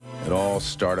It all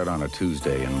started on a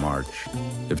Tuesday in March.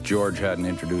 If George hadn't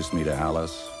introduced me to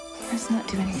Alice... Let's not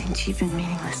do anything cheap and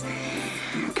meaningless.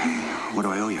 Okay, what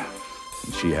do I owe you?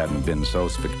 And she hadn't been so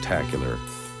spectacular,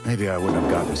 maybe I wouldn't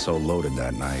have gotten so loaded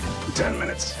that night. 10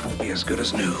 minutes. It'll be as good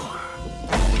as new.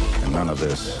 And none of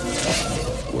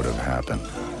this would have happened.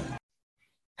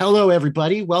 Hello,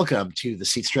 everybody. Welcome to the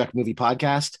Seatstruck Movie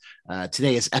Podcast.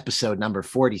 Today is episode number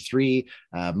 43.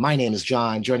 My name is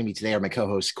John. Joining me today are my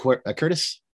co-hosts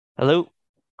Curtis. Hello.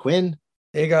 Quinn.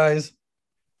 Hey, guys.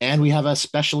 And we have a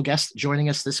special guest joining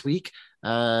us this week.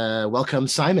 Welcome,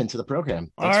 Simon, to the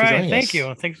program. Thanks for joining us. Thank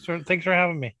you. Thanks for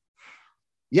having me.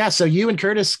 Yeah, so you and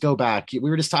Curtis go back. We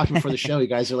were just talking before the show. You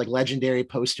guys are like legendary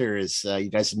posters. You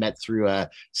guys met through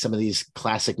some of these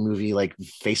classic movie like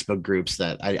Facebook groups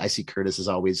that I see Curtis is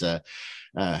always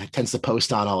tends to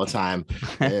post on all the time.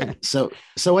 So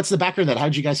what's the background of that? How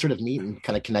did you guys sort of meet and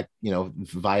kind of connect?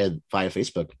 Via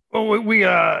Facebook. Well,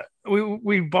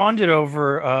 we bonded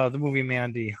over the movie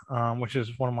Mandy, which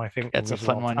is one of my favorite. That's a movies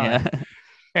fun one, time. yeah.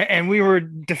 And we were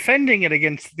defending it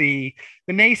against the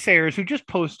naysayers who just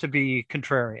pose to be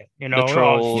contrarian. The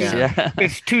trolls,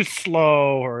 it's too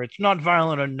slow, or it's not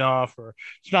violent enough, or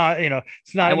it's not.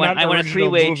 It's not. I want a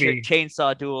three-way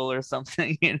chainsaw duel or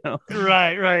something.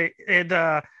 Right. And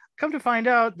come to find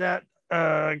out that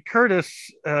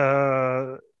Curtis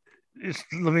is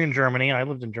living in Germany. I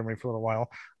lived in Germany for a little while.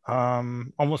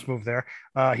 Almost moved there.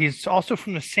 He's also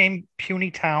from the same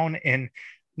puny town in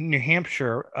New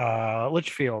Hampshire,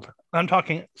 Litchfield. I'm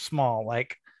talking small,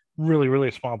 like really,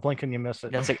 really small. Blink and you miss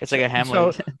it. It's like a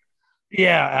hamlet. So,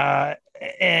 yeah.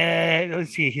 And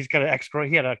let's see. He had an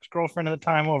ex-girlfriend at the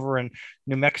time over in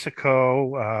New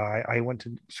Mexico. I went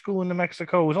to school in New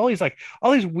Mexico. It was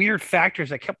all these weird factors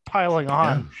that kept piling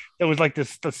on. It was like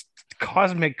this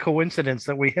cosmic coincidence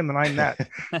that him and I met.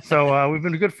 So we've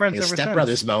been good friends ever since.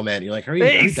 Stepbrothers moment. You're like, are you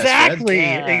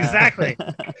exactly.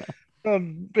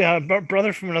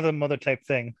 Brother from another mother type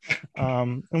thing.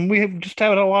 And we have just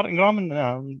had a lot in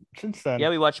common since then.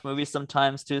 Yeah, we watch movies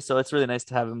sometimes too, so it's really nice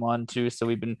to have him on too. So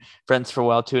we've been friends for a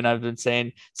while too, and I've been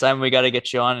saying, Simon, we got to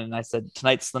get you on, and I said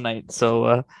tonight's the night.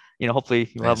 So hopefully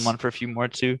you'll have him on for a few more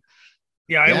too.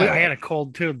 Yeah, I had a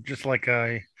cold too, just like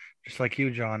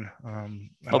you, John.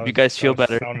 Hope you guys feel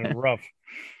better. Sounded rough.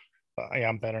 Yeah,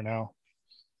 I'm better now.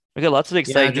 We got lots of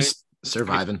exciting just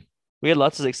surviving. We had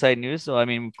lots of exciting news. So, I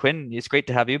mean, Quinn, it's great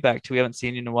to have you back too. We haven't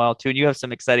seen you in a while too. And you have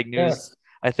some exciting news,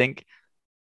 I think.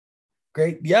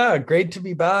 Great. Yeah. Great to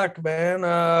be back, man.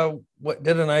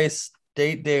 Did a nice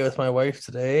date day with my wife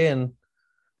today. And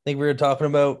I think we were talking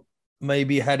about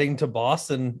maybe heading to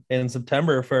Boston in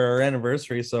September for our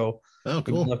anniversary. So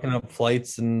cool. Looking up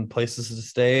flights and places to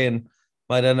stay, and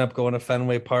might end up going to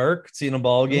Fenway Park, seeing a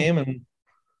ball game. And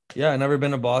yeah, I never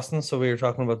been to Boston. So we were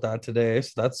talking about that today.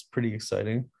 So that's pretty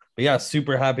exciting. But yeah,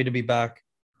 super happy to be back.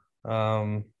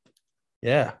 Yeah,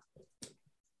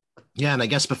 and I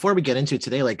guess before we get into it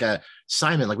today, like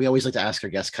Simon, like we always like to ask our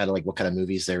guests kind of like what kind of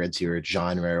movies they're into, or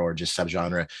genre or just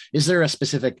subgenre. Is there a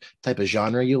specific type of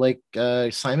genre you like,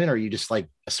 Simon, or you just like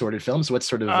assorted films? What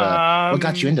sort of what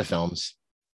got you into films?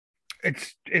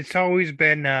 It's always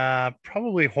been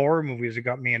probably horror movies that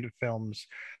got me into films.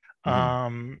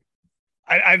 I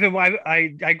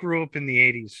grew up in the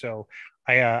 80s, so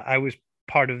I was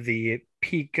part of the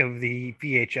peak of the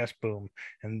VHS boom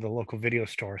and the local video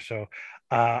store. So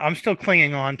I'm still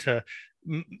clinging on to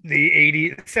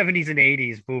the 70s and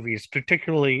 80s movies,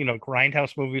 particularly,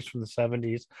 grindhouse movies from the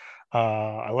 70s.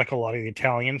 I like a lot of the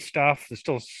Italian stuff. There's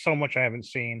still so much I haven't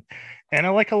seen. And I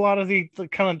like a lot of the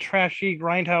kind of trashy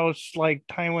grindhouse, like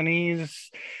Taiwanese,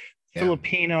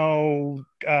 Filipino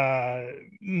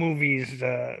movies.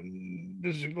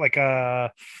 This is like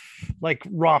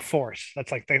Raw Force.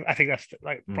 That's I think that's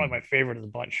probably my favorite of the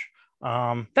bunch.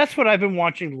 That's what I've been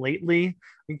watching lately.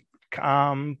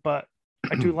 But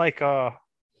I do I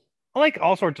like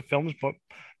all sorts of films, but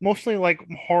mostly like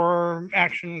horror,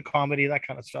 action, comedy, that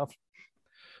kind of stuff.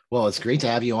 Well, it's great to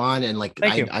have you on. And like,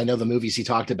 I know the movies he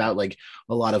talked about, like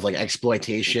a lot of like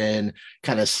exploitation,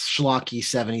 kind of schlocky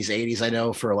 70s, 80s. I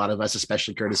know for a lot of us,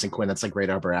 especially Curtis and Quinn, that's like right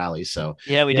up our alley. So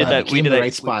yeah, we did that. We did the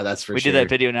right spot. That's for sure. We did that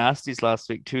video nasties last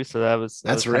week too. So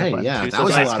that's right. Yeah. That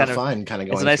was a lot of fun. Kind of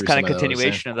going. It's a nice kind of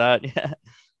continuation of that. Yeah.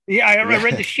 Yeah, I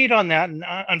read the sheet on that, and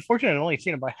unfortunately, I've only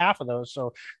seen about half of those.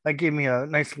 So that gave me a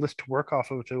nice list to work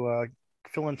off of to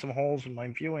fill in some holes in my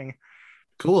viewing.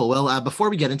 Cool. Well, before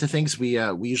we get into things, we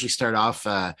usually start off,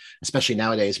 especially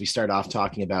nowadays, we start off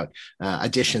talking about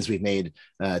additions we've made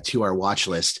to our watch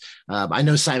list. I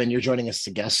know, Simon, you're joining us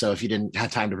to guest, so if you didn't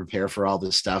have time to prepare for all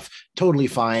this stuff, totally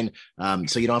fine.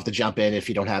 So you don't have to jump in if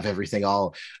you don't have everything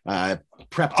all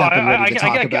prepped up and ready to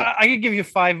talk about. I could give you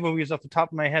 5 movies off the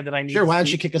top of my head that I need. Sure. Why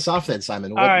don't you kick us off then,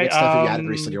 Simon? What stuff have you added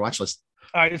recently to your watch list?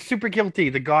 It's super guilty.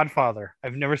 The Godfather.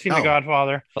 I've never seen The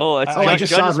Godfather. I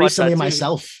just saw it recently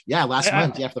myself. Yeah, last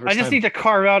month. Yeah, for the first time. I just need to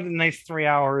carve out a nice 3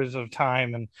 hours of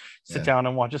time and sit down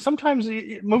and watch it. Sometimes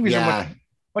movies are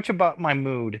much about my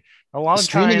mood. A lot of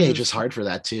streaming times, age is hard for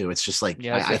that too. It's just like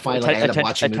I find like I end up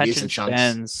watching movies in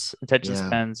chunks. Attention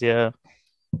spans. Yeah.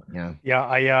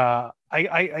 I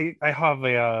have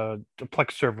a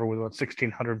Plex server with about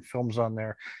 1,600 films on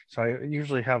there, so I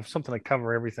usually have something to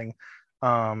cover everything.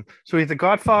 So we have The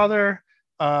Godfather.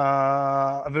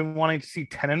 I've been wanting to see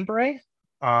Tenebrae.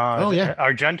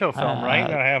 Argento film, right?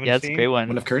 That I haven't seen. It's a great one.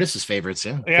 One of Curtis's favorites.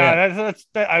 I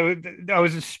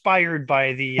was inspired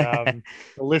by the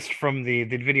the list from the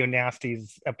Video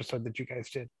Nasties episode that you guys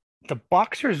did. The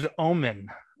Boxer's Omen.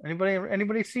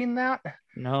 Anybody seen that?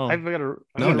 No.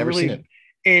 Never seen it.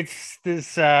 It's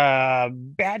this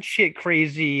batshit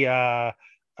crazy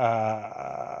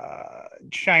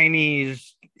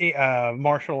Chinese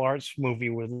martial arts movie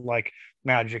with like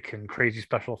magic and crazy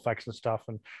special effects and stuff,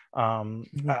 and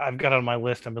I've got it on my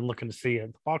list. I've been looking to see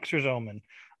it. The Boxer's Omen.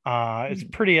 It's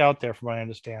pretty out there from what I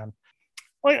understand.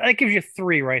 Well, that gives you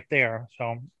 3 right there.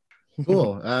 So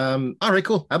cool. All right,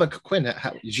 cool. How about Quinn?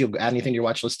 Did you add anything to your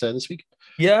watch list this week?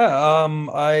 Yeah,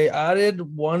 I added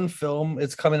one film.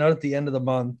 It's coming out at the end of the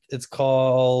month. It's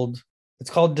called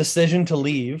Decision to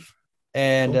Leave.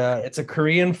 And it's a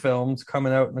Korean film. It's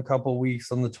coming out in a couple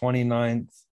weeks on the 29th.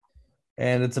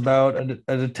 And it's about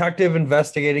a detective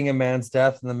investigating a man's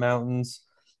death in the mountains,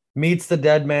 meets the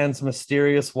dead man's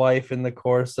mysterious wife in the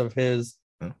course of his.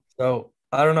 So,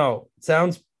 I don't know. It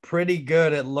sounds pretty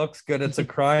good. It looks good. It's a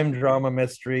crime drama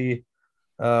mystery.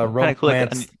 Romance cool,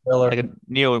 thriller. Like a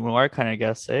neo-noir kind of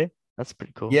guess, eh? That's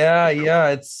pretty cool. Yeah.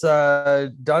 It's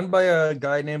done by a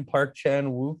guy named Park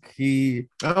Chan-wook.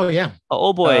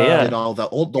 Old Boy, did all the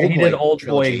old he boy did Old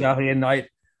trilogy. Boy, exactly. And I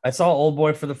saw Old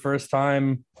Boy for the first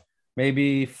time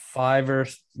maybe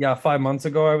 5 months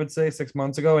ago, I would say 6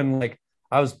 months ago, and like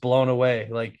I was blown away.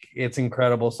 Like, it's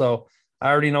incredible. So I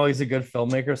already know he's a good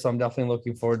filmmaker, so I'm definitely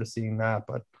looking forward to seeing that.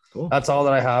 But cool. That's all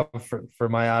that I have for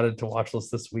my added to watch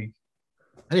list this week.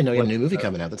 I didn't know you had a new movie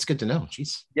coming out. That's good to know.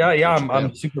 Jeez. Yeah,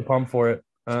 I'm super pumped for it.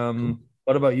 Cool.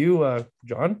 What about you,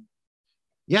 John?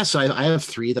 Yeah, so I have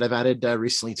 3 that I've added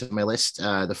recently to my list.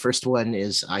 The first one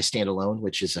is I Stand Alone,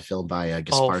 which is a film by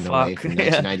Gaspar Noé from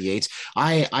 1998.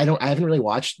 I haven't really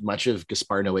watched much of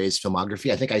Gaspar Noé's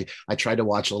filmography. I think I tried to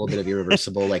watch a little bit of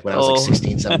Irreversible like when I was like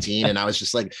 16, 17, and I was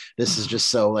just like, this is just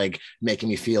so like making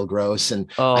me feel gross,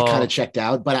 and I kind of checked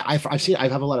out. But I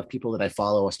have a lot of people that I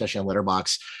follow, especially on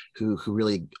Letterboxd, who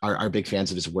really are big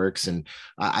fans of his works, and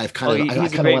I kind of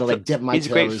want to like dip my toes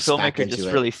back into it. He's a great filmmaker,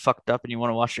 just really fucked up, and you want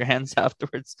to wash your hands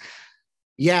afterwards.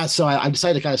 Yeah, so I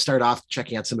decided to kind of start off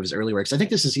checking out some of his early works. I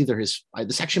think this is either this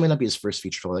actually might not be his first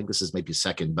feature film. I think this is maybe his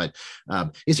second, but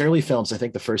his early films, I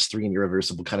think the first 3 in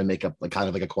Irreversible kind of make up like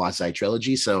a quasi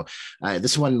trilogy. So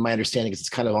this one, my understanding is it's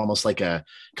kind of almost like a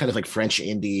kind of like French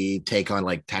indie take on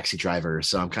like Taxi Driver.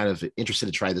 So I'm kind of interested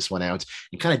to try this one out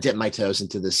and kind of dip my toes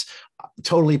into this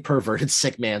totally perverted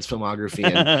sick man's filmography,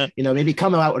 and maybe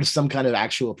come out with some kind of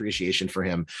actual appreciation for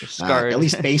him, at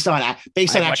least based on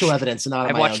actual evidence and not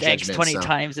on my own judgment. I've watched X 20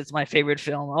 times. It's my favorite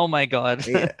film. Oh my god.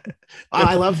 Yeah.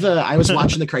 I was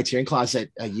watching the Criterion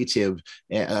Closet YouTube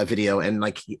video, and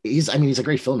like he's a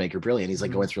great filmmaker, brilliant. He's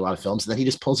like going through a lot of films, and then he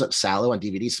just pulls up Sallow on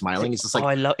DVD smiling. He's just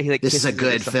like, this is a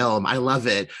good film. I love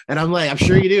it. And I'm like, I'm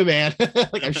sure you do, man.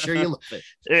 Like, I'm sure you love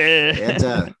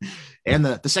it. And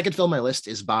the second film on my list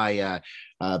is by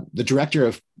the director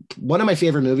of one of my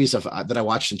favorite movies that I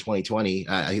watched in 2020.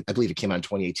 I believe it came out in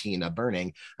 2018,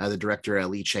 Burning. The director,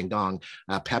 Lee Chang-dong,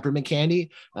 Peppermint Candy.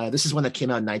 This is one that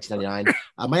came out in 1999.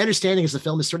 My understanding is the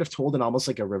film is sort of told in almost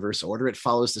like a reverse order. It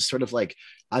follows this sort of like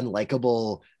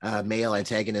unlikable male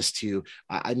antagonist who,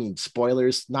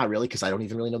 spoilers, not really, because I don't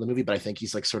even really know the movie, but I think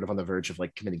he's like sort of on the verge of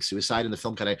like committing suicide. And the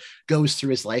film kind of goes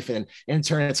through his life, and in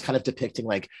turn, it's kind of depicting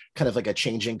like kind of like a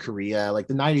changing Korea, like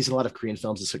the 90s, and a lot of Korean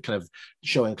films is kind of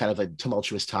showing kind of a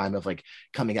tumultuous time of like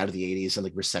coming out of the 80s and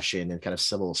like recession and kind of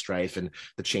civil strife and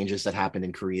the changes that happened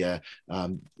in Korea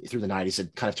through the 90s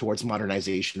and kind of towards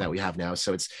modernization that we have now.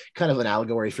 So it's kind of an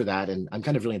allegory for that, and I'm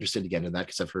kind of really interested to get into that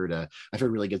because I've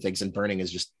heard really good things. And Burning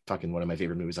is just fucking one of my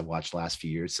favorite movies I've watched the last few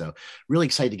years. So really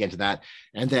excited to get into that.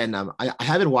 And then I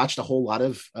haven't watched a whole lot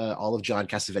of all of John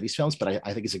Cassavetes films, but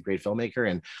I think he's a great filmmaker,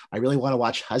 and I really want to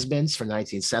watch Husbands from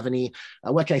 1970.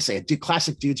 What can I say? A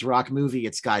classic dudes rock movie.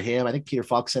 It's got him. I think Peter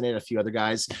Falk's in it, a few other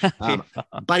guys.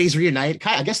 Buddies reunite.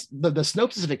 I guess the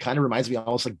synopsis of it kind of reminds me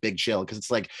almost like Big Chill, because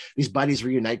it's like these buddies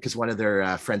reunite because one of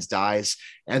their friends dies,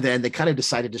 and then they kind of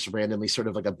decide to just randomly sort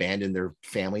of like abandon their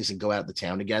families and go out the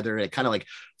town together. And it kind of like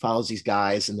follows these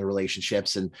guys and their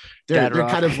relationships, and they're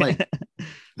kind of like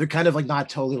they're kind of like not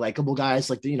totally likable guys.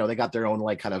 Like, you know, they got their own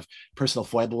like kind of personal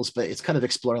foibles, but it's kind of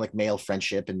exploring like male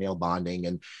friendship and male bonding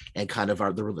and kind of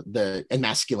the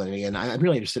masculinity. And I'm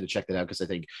really interested to check that out because I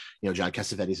think, you know, John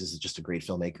Cassavetes is just a great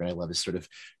filmmaker, and I love his sort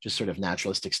of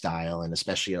naturalistic style, and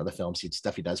especially, you know, the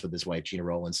stuff he does with his wife Gina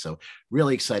Rowlands. So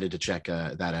really excited to check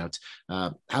that out.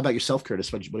 How about yourself,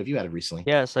 Curtis? What have you added recently?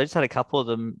 Yeah, so I just had a couple of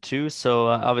them too. So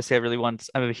obviously, I'm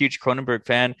a huge Cronenberg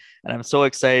fan, and I'm so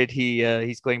excited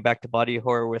he's going back to body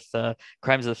horror with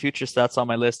Crimes of the Future. So that's on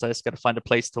my list. I just got to find a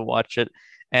place to watch it.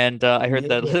 And I heard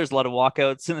that there's a lot of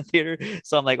walkouts in the theater,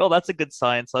 so I'm like, oh, that's a good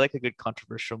sign. So I like a good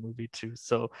controversial movie too.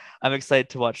 So I'm excited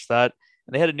to watch that.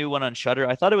 And they had a new one on Shudder.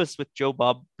 I thought it was with Joe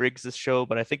Bob Briggs' show,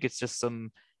 but I think it's just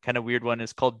some kind of weird one.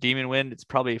 It's called Demon Wind. It's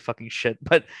probably fucking shit,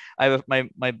 but I have my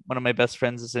one of my best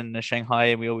friends is in Shanghai,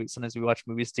 and we watch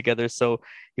movies together. So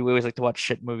we always like to watch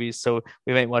shit movies. So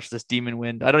we might watch this Demon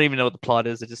Wind. I don't even know what the plot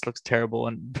is. It just looks terrible.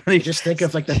 And you just think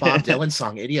of like the Bob Dylan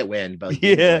song "Idiot Wind," but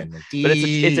yeah, but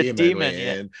it's a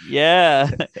demon.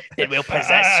 Yeah, it will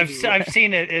possess you. I've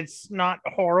seen it. It's not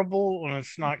horrible and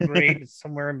it's not great. It's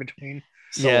somewhere in between.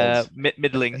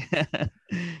 Middling.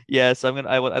 Yeah, so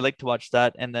I like to watch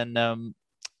that. And then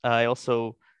I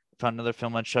also found another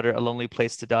film on Shudder, A Lonely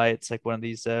Place to Die. It's like one of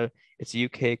these it's a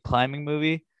UK climbing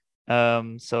movie.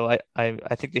 So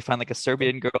I think they find like a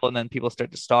Serbian girl, and then people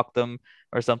start to stalk them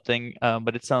or something.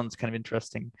 But it sounds kind of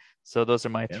interesting. So those are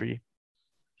my three.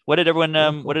 What did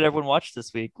everyone watch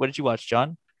this week? What did you watch,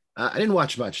 John? I didn't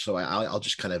watch much, so I'll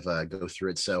just kind of go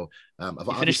through it. So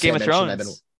I've finished Game of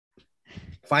Thrones.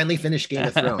 Finally finished Game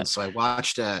of Thrones. So I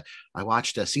watched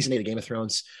season 8 of Game of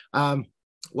Thrones.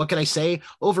 What can I say?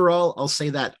 Overall, I'll say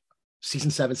that season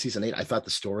 7, season 8, I thought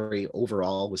the story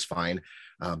overall was fine.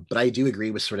 But I do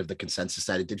agree with sort of the consensus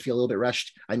that it did feel a little bit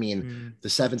rushed. I mean, the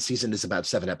 7th season is about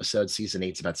 7 episodes. Season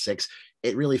 8's about 6.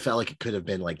 It really felt like it could have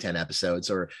been like 10 episodes,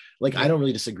 or like, I don't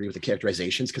really disagree with the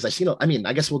characterizations, because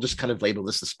I guess we'll just kind of label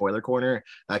this the spoiler corner.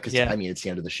 Cause I mean, it's the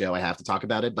end of the show. I have to talk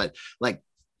about it, but like,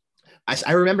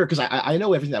 I remember, because I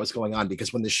know everything that was going on,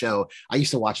 because when I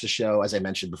used to watch the show, as I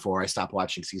mentioned before, I stopped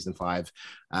watching season 5.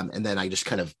 And then I just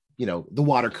kind of, you know, the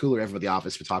water cooler, everyone at the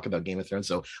office would talk about Game of Thrones.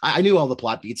 So I knew all the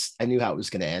plot beats. I knew how it was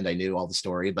going to end. I knew all the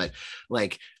story, but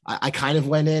like, I kind of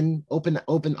went in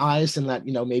open eyes, and that,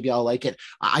 you know, maybe I'll like it.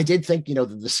 I did think, you know,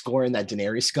 the score in that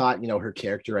Daenerys Scott, you know, her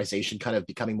characterization kind of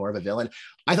becoming more of a villain.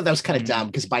 I thought that was kind of dumb,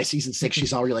 because by season 6,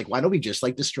 she's already like, why don't we just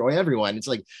like destroy everyone? It's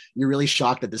like, you're really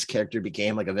shocked that this character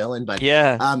became like a villain, but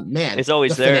man, it's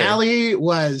always the there. Finale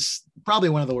was probably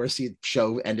one of the worst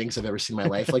show endings I've ever seen in my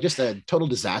life. Like, just a total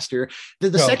disaster.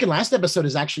 The second last episode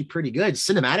is actually pretty good.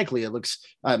 Cinematically, it looks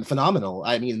phenomenal.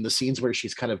 I mean, the scenes where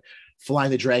she's kind of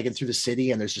flying the dragon through the city,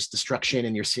 and there's just destruction,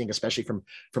 and you're seeing, especially from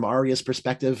Arya's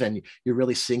perspective, and you're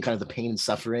really seeing kind of the pain and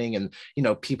suffering, and, you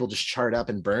know, people just charred up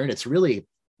and burned. It's really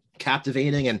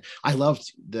captivating, and I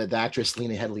loved the actress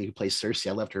Lena Headey, who plays Cersei.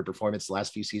 I loved her performance the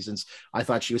last few seasons. I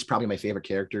thought she was probably my favorite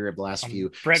character of the last few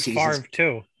Brett seasons. Favre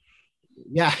too.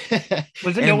 Yeah.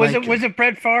 Was it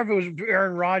Brett Favre? It was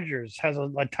Aaron Rodgers, has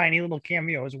a tiny little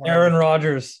cameo as well. Aaron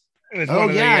Rodgers. And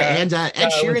Ed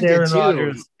Sheeran did too.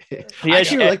 Rodgers. I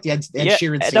actually liked the Ed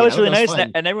Sheeran scene. That was really nice,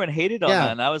 and everyone hated on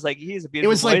that. And I was like, he's a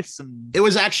beautiful voice. It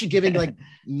was actually giving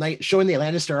like showing the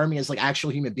Lannister army as like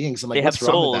actual human beings. I'm like, what's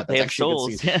wrong with that? That's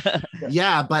actually a good scene.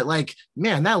 Yeah, but like,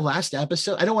 man, that last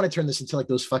episode, I don't want to turn this into like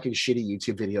those fucking shitty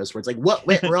YouTube videos where it's like, what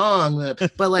went wrong?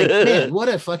 But like, man, what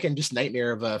a fucking just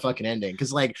nightmare of a fucking ending.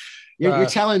 Because like, you're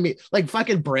telling me like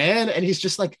fucking Bran, and he's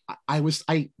just like,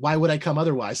 why would I come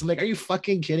otherwise? I'm like, are you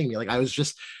fucking kidding me? Like, it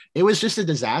was just a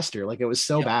disaster. Like, it was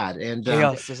so bad. And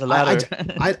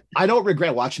I don't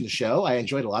regret watching the show. I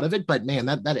enjoyed a lot of it, but man,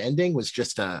 that ending was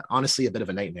just honestly a bit of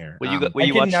a nightmare.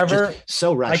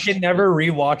 So rushed. I can never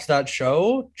rewatch that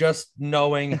show just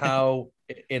knowing how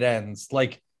it ends.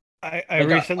 Like, I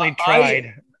recently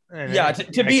tried.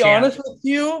 To be honest with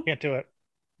you, can't do it.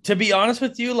 to be honest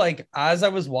with you, like as I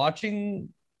was watching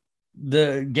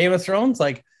the Game of Thrones,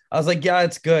 like I was like, yeah,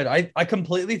 it's good. I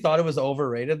completely thought it was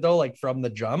overrated though, like from the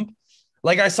jump.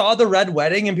 Like I saw the red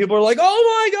wedding and people were like,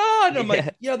 "Oh my god!" I'm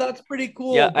like, "Yeah, that's pretty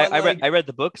cool." Yeah, but I read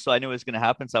the book, so I knew it was going to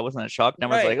happen, so I wasn't shocked.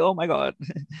 And I was like, "Oh my god!"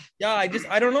 Yeah, I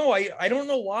don't know. I don't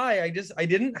know why. I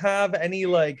didn't have any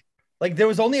like there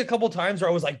was only a couple times where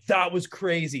I was like, "That was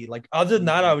crazy." Like other than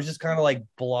that, I was just kind of like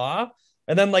blah.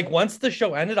 And then like once the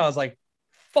show ended, I was like,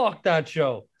 "Fuck that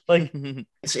show!" Like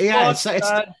it's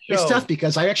tough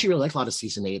because I actually really like a lot of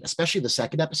season 8, especially the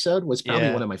second episode was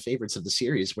probably one of my favorites of the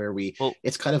series, where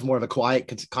it's kind of more of a quiet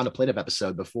contemplative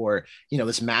episode before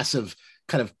this massive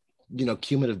kind of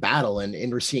cumulative battle,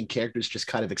 and we're seeing characters just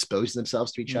kind of expose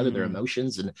themselves to each other, their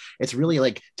emotions, and it's really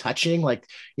like touching. Like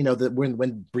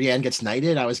when Brienne gets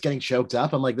knighted, I was getting choked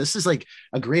up. I'm like, this is like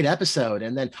a great episode.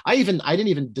 And then I didn't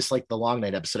even dislike the long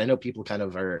night episode. I know people kind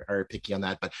of are picky on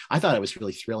that, but I thought it was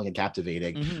really thrilling and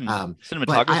captivating. Cinematography.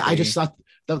 But I just thought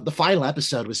the final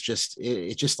episode was just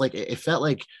it felt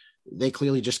like they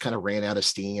clearly just kind of ran out of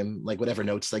steam. Like whatever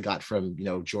notes they got from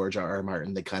George R.R.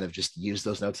 Martin, they kind of just used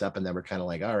those notes up, and then we're kind of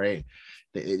like, all right.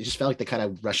 It just felt like they kind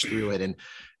of rushed through it. And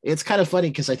it's kind of funny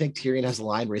because I think Tyrion has a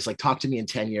line where he's like, "Talk to me in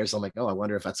 10 years." I'm like, oh, I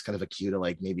wonder if that's kind of a cue to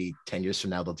like maybe 10 years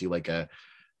from now they'll do like a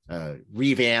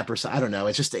revamp or so. I don't know.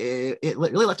 It's just it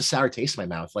really left a sour taste in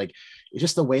my mouth. Like it's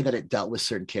just the way that it dealt with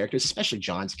certain characters, especially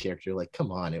John's character. Like,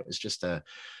 come on, it was just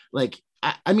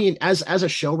I mean, as a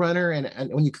showrunner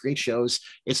and when you create shows,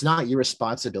 it's not your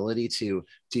responsibility to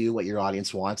do what your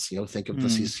audience wants. Think of the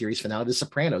series finale, The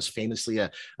Sopranos, famously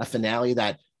a finale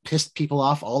that pissed people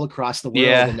off all across the world.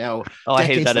 Yeah. And now I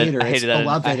hated that. later, I hated that.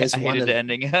 beloved I as hated the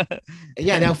ending.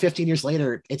 Yeah, now 15 years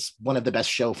later, it's one of the best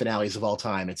show finales of all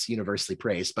time. It's universally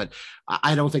praised, but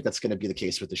I don't think that's going to be the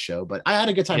case with the show. But I had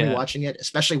a good time watching it,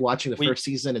 especially watching the first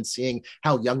season and seeing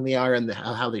how young they are and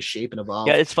how they shape and evolve.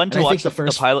 Yeah, it's fun to watch the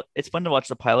pilot. It's fun to watch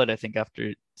the pilot, I think,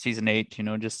 after season 8,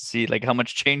 just to see like how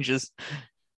much changes.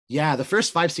 Yeah, the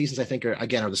first 5 seasons I think are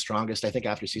the strongest. I think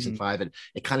after season 5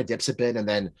 it kind of dips a bit, and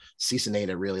then season 8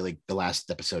 it really, like, the last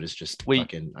episode is just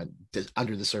fucking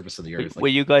under the surface of the earth.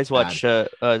 Will you guys watch House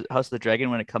of the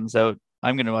Dragon when it comes out?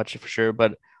 I'm gonna watch it for sure,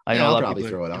 but I know a lot of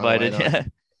people are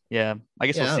divided. Yeah, I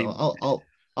guess we'll see.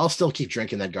 I'll still keep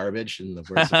drinking that garbage in the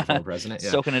words of the former president.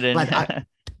 Yeah. Soaking it in. But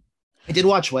I did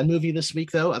watch one movie this week,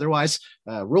 though. Otherwise,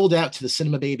 rolled out to the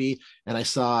cinema, baby, and I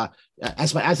saw,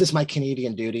 as is my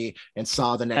Canadian duty, and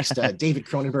saw the next David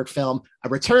Cronenberg film, a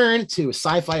return to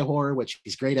sci-fi horror, which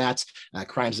he's great at,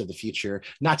 Crimes of the Future.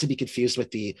 Not to be confused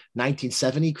with the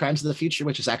 1970 Crimes of the Future,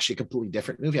 which is actually a completely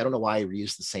different movie. I don't know why I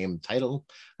reused the same title,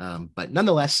 but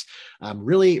nonetheless,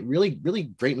 really, really, really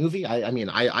great movie. I mean,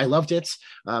 I loved it.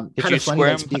 Kind of funny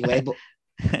that it's being labeled.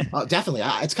 Oh, definitely.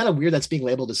 It's kind of weird that's being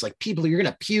labeled as like, people, you're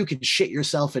gonna puke and shit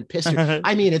yourself and piss.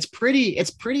 I mean, it's pretty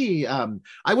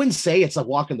I wouldn't say it's a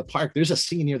walk in the park. There's a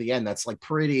scene near the end that's like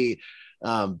pretty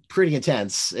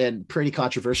intense and pretty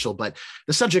controversial, but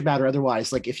the subject matter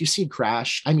otherwise, like if you see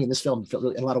Crash, I mean, this film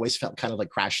in a lot of ways felt kind of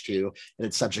like Crash 2 in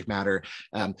its subject matter.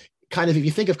 Kind of, if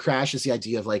you think of Crash as the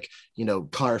idea of like,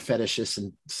 car fetishists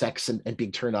and sex and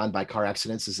being turned on by car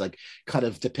accidents, is like kind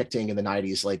of depicting in the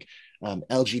 90s, like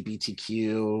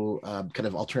LGBTQ kind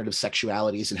of alternative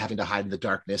sexualities and having to hide in the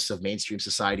darkness of mainstream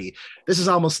society. This is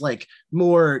almost like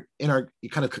more in our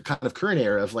kind of current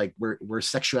era of like where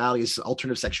sexualities,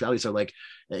 alternative sexualities are like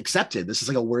accepted. This is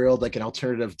like a world, like an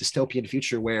alternative dystopian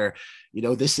future where,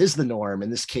 this is the norm. In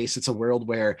this case, it's a world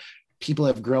where people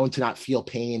have grown to not feel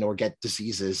pain or get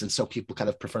diseases, and so people kind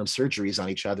of perform surgeries on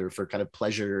each other for kind of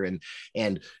pleasure. And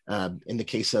in the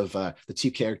case of the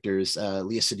two characters,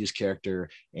 Leah Seydoux's character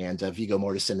and Viggo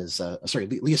Mortensen is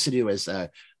Leah Seydoux as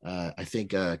I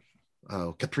think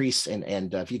Caprice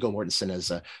and Viggo Mortensen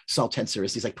as Saul Tenser,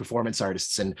 as these like performance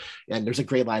artists. And there's a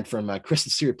great line from Kristen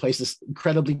Stewart plays this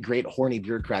incredibly great horny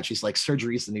bureaucrat. She's like,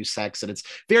 surgery is the new sex, and it's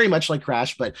very much like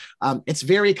Crash, but it's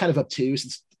very kind of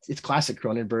obtuse. It's classic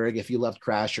Cronenberg. If you loved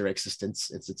Crash or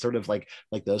Existence, it's sort of like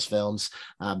those films,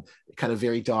 kind of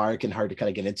very dark and hard to kind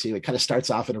of get into. It kind of starts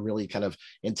off in a really kind of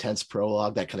intense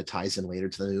prologue that kind of ties in later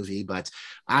to the movie. But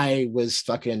it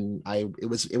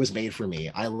was made for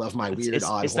me. I love my weird,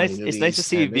 odd, horny movies. It's nice to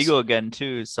see Viggo again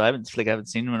too. So I haven't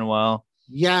seen him in a while.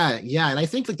 Yeah. And I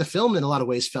think like the film in a lot of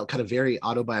ways felt kind of very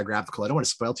autobiographical. I don't want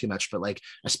to spoil too much, but like,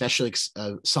 especially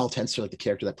Saul Tenser, like the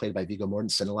character that played by Viggo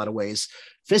Mortensen, in a lot of ways,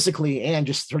 physically and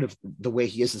just sort of the way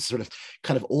he is this sort of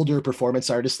kind of older performance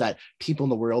artist that people in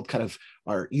the world kind of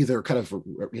are either kind of,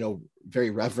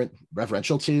 very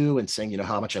reverential to, and saying,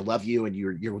 how much I love you and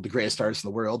you're the greatest artist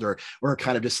in the world, or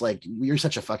kind of just like, you're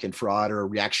such a fucking fraud or a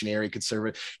reactionary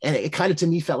conservative. And it kind of, to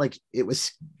me, felt like it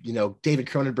was, David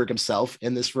Cronenberg himself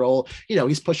in this role.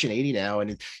 He's pushing 80 now,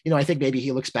 and I think maybe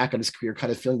he looks back on his career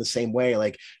kind of feeling the same way,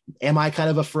 like, am I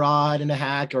kind of a fraud and a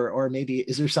hack, or maybe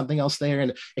is there something else there?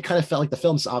 And it kind of felt like the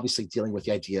film's obviously dealing with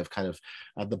the idea of kind of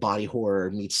the body horror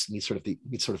meets sort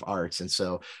of arts. And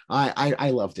so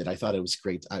I loved it. I thought it was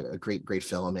great, a great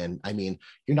film. And I mean,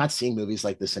 you're not seeing movies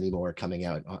like this anymore coming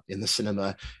out in the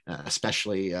cinema,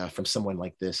 especially from someone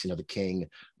like this, the King,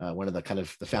 one of the kind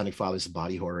of the founding fathers of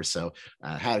body horror. So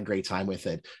had a great time with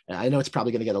it. I know it's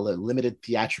probably going to get a limited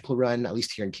theatrical run, at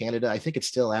least here in Canada. I think it's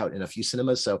still out in a few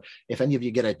cinemas. So if any of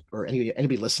you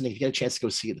anybody listening, if you get a chance to go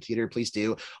see it at the theater, please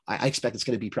do. I expect it's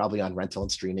going to be probably on rental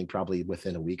and streaming probably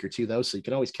within a week or two, though. So you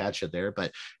can always catch it there,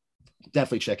 but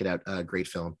definitely check it out. Great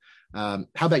film. How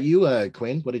about you,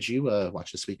 Quinn? What did you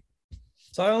watch this week?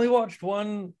 So I only watched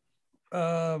one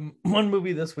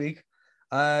movie this week.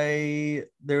 There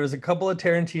was a couple of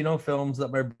Tarantino films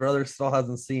that my brother still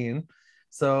hasn't seen,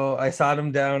 so I sat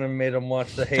him down and made him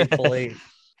watch The Hateful Eight.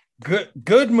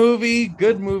 Good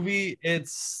movie.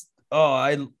 It's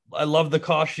I love the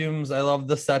costumes. I love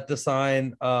the set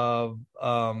design of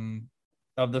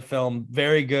the film.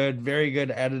 Very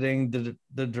good editing.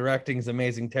 The directing's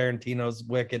amazing. Tarantino's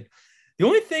wicked. The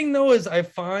only thing though is I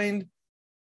find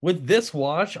with this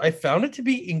watch, I found it to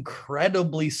be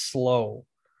incredibly slow.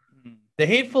 The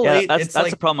Hateful Eight, that's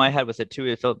the problem I had with it too.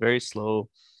 It felt very slow.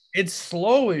 It's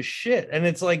slow as shit, and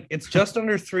it's like it's just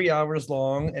under 3 hours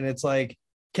long, and it's like,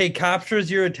 okay, captures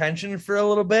your attention for a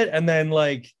little bit, and then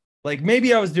like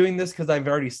maybe I was doing this because I've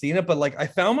already seen it, but like I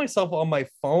found myself on my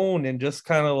phone and just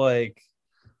kind of like,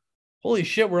 holy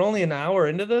shit, we're only an hour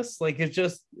into this. Like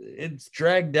it's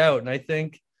dragged out, and I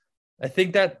think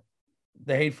that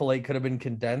The Hateful Eight could have been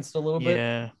condensed a little bit.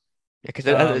 Yeah, because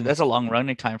that's a long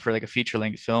running time for like a feature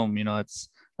length film. That's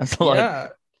a lot. Yeah,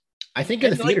 I think in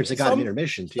the theaters it got an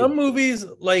intermission too. Some movies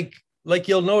like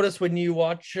you'll notice when you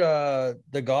watch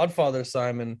The Godfather,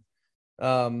 Simon.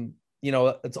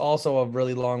 It's also a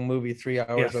really long movie, 3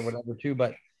 hours or whatever too.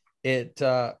 But it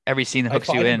every scene hooks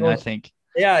you in. I think.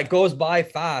 Yeah, it goes by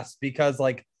fast because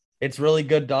like it's really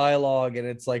good dialogue and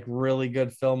it's like really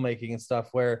good filmmaking and stuff.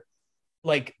 Where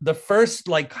like the first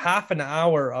like half an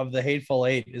hour of The Hateful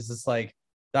Eight is just like,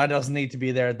 that doesn't need to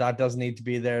be there, that doesn't need to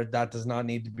be there, that does not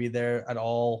need to be there at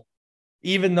all.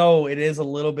 Even though it is a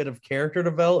little bit of character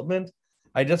development,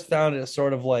 I just found it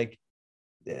sort of like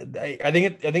I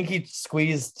think he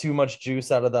squeezed too much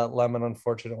juice out of that lemon,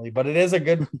 unfortunately. But it is a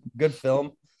good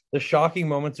film. The shocking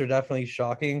moments are definitely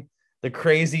shocking. The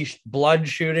crazy blood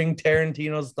shooting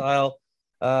Tarantino style,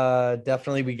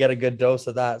 definitely we get a good dose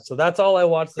of that. So that's all I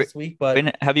watched this week. But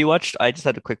Quinn, have you watched? I just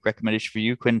had a quick recommendation for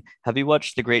you, Quinn. Have you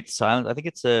watched The Great Silence? I think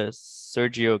it's a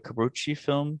Sergio Corbucci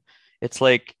film. It's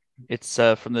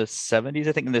from the 70s,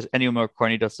 I think, and there's Ennio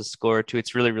Morricone does the score too.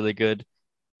 It's really, really good.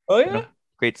 Oh yeah,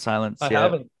 Great Silence. I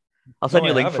haven't. I'll send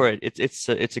you a link for it. It's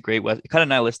a great West, kind of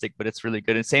nihilistic, but it's really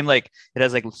good. And same, like it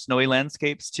has like snowy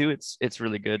landscapes too. It's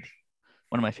really good.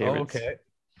 One of my favorites. Oh, okay.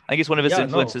 I think it's one of his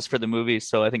influences for the movie,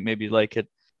 so I think maybe you like it.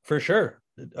 For sure.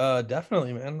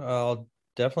 Definitely, man. I'll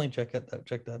definitely check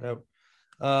that out.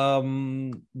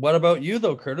 What about you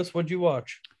though, Curtis? What'd you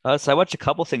watch? So I watched a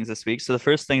couple things this week. So the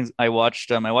first things I watched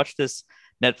this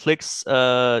Netflix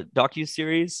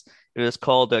docu-series. It was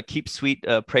called Keep Sweet,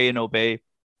 Pray and Obey.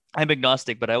 I'm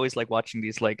agnostic, but I always like watching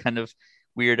these like kind of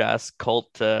weird ass cult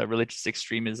religious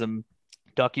extremism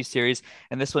docu-series,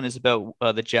 and this one is about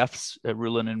the Jeffs,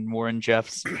 Rulon and Warren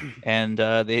Jeffs, and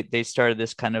they started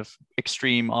this kind of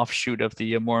extreme offshoot of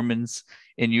the Mormons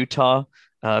in Utah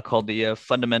called the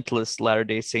Fundamentalist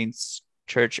Latter-day Saints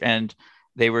Church, and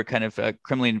they were kind of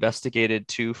criminally investigated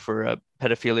too for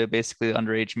pedophilia, basically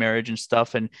underage marriage and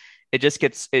stuff, and it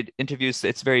interviews,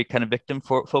 it's very kind of victim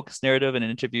focused narrative, and it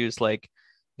interviews like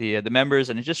the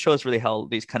members, and it just shows really how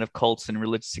these kind of cults and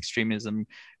religious extremism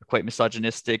are quite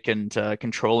misogynistic and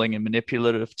controlling and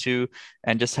manipulative too,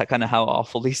 and just kind of how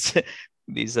awful these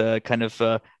kind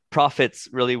of prophets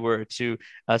really were too.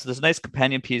 So there's a nice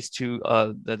companion piece to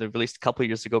that they released a couple of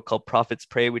years ago called Prophets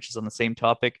Pray, which is on the same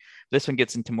topic. This one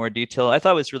gets into more detail. I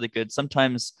thought it was really good.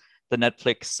 Sometimes the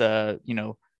Netflix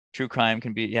true crime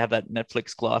can be, you have that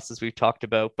Netflix gloss as we've talked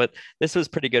about, but this was a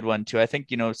pretty good one too. I think,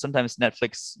 sometimes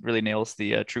Netflix really nails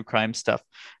the true crime stuff.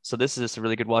 So this is just a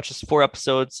really good watch. It's 4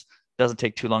 episodes, doesn't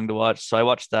take too long to watch. So I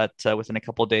watched that within a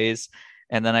couple of days.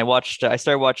 And then I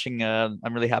started watching, I'm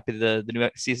really happy the new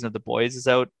season of The Boys is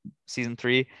out, season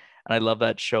 3. and I love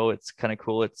that show. It's kind of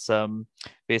cool. It's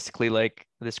basically like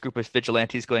this group of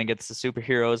vigilantes going against the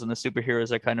superheroes, and the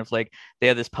superheroes are kind of like, they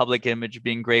have this public image of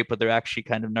being great, but they're actually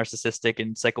kind of narcissistic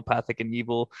and psychopathic and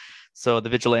evil. So the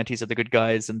vigilantes are the good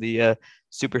guys, and the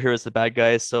superheroes the bad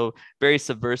guys. So very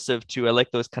subversive too. I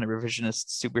like those kind of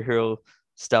revisionist superhero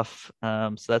stuff.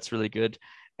 So that's really good.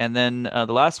 And then the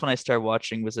last one I started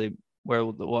watching was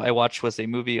a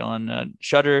movie on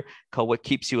Shudder called What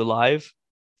Keeps You Alive.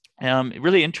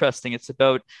 Really interesting. It's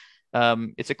about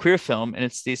it's a queer film, and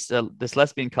it's this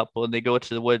lesbian couple, and they go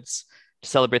to the woods to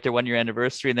celebrate their 1 year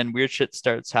anniversary, and then weird shit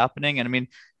starts happening. And I mean,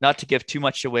 not to give too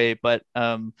much away, but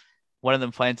one of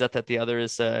them finds out that the other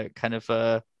is kind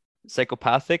of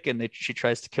psychopathic, and she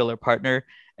tries to kill her partner.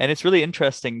 And it's really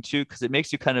interesting too, because it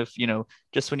makes you kind of,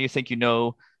 just when you think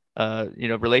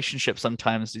relationships,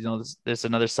 sometimes there's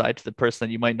another side to the person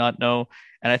that you might not know.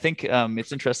 And I think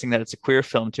it's interesting that it's a queer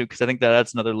film too, because I think that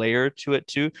adds another layer to it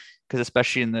too, because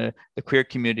especially in the queer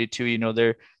community too,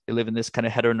 they live in this kind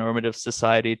of heteronormative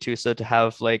society too. So to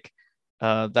have like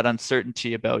that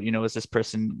uncertainty about, is this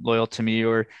person loyal to me,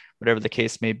 or whatever the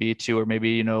case may be too, or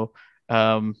maybe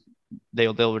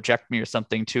they'll reject me or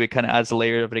something too, it kind of adds a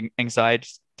layer of anxiety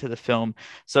to the film.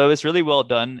 So it was really well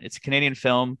done. It's a Canadian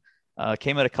film.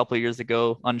 Came out a couple of years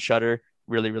ago on Shudder.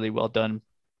 Really, really well done.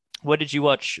 What did you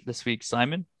watch this week,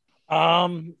 Simon?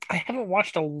 I haven't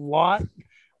watched a lot.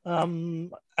 I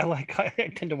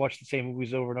tend to watch the same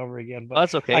movies over and over again, but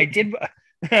that's okay. I did.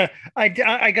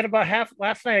 I got about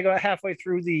last night. I got halfway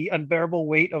through The Unbearable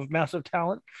Weight of Massive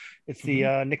Talent. It's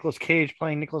the Nicolas Cage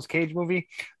playing Nicolas Cage movie,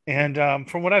 and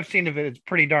from what I've seen of it, it's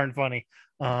pretty darn funny.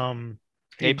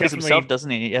 He plays himself, doesn't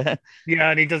he? Yeah.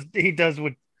 Yeah, and he does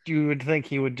what you would think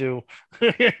he would do.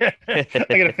 I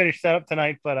gotta finish that up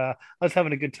tonight, but I was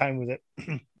having a good time with it.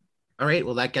 All right,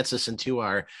 well, that gets us into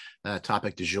our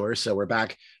topic du jour. So we're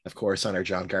back, of course, on our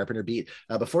John Carpenter beat.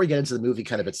 Before we get into the movie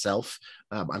kind of itself,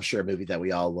 I'm sure a movie that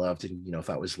we all loved and,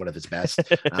 thought was one of his best.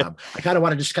 I kind of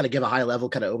want to just kind of give a high level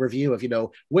kind of overview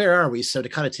of, where are we? So to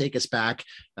kind of take us back,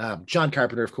 John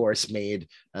Carpenter, of course, made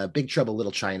Big Trouble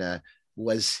Little China,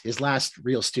 was his last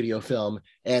real studio film,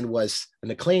 and was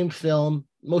an acclaimed film,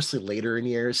 mostly later in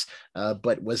years,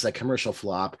 but was a commercial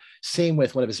flop. Same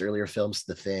with one of his earlier films,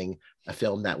 The Thing, a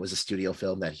film that was a studio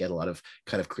film that he had a lot of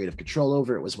kind of creative control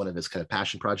over. It was one of his kind of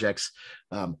passion projects.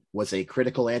 Was a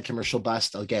critical and commercial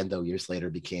bust, again, though years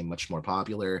later became much more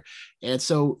popular. And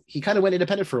so he kind of went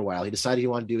independent for a while. He decided he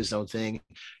wanted to do his own thing.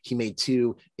 He made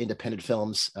two independent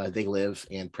films, They Live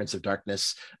and Prince of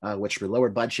Darkness, which were lower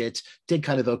budget, did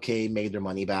kind of okay, made their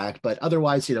money back, but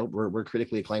otherwise, were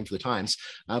critically acclaimed for the times.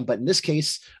 But in this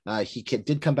case, he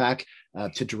did come back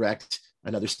to direct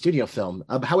another studio film.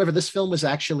 However, this film was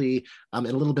actually in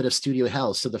a little bit of studio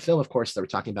hell. So the film, of course, that we're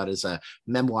talking about is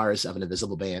Memoirs of an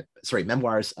Invisible Man,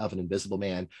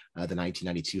 the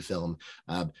 1992 film.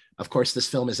 Of course, this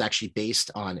film is actually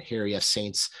based on Harry F.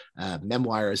 Saint's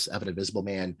Memoirs of an Invisible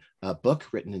Man book,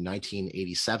 written in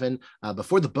 1987.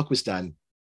 Before the book was done,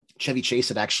 Chevy Chase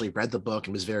had actually read the book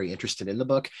and was very interested in the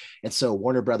book. And so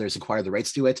Warner Brothers acquired the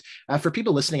rights to it. For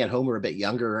people listening at home who are a bit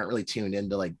younger, aren't really tuned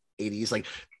into like 80s, like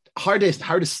hard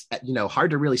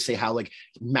to really say how like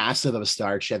massive of a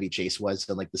star Chevy Chase was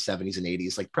in like the 70s and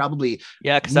 80s, like probably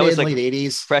because that was like late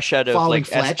 80s, fresh out of like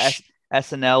Fletch.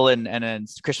 SNL and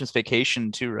Christmas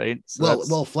Vacation too, right? So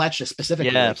well, Fletch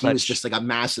specifically, yeah, he was just like a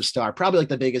massive star, probably like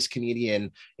the biggest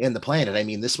comedian in the planet. I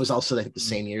mean, this was also I think the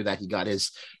same year that he got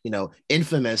his,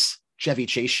 infamous Chevy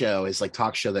Chase show, his like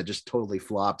talk show that just totally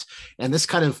flopped. And this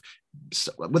kind of,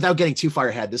 without getting too far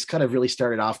ahead, this kind of really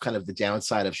started off kind of the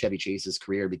downside of Chevy Chase's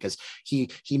career, because he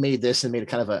made this and made a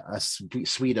kind of a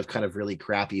suite of kind of really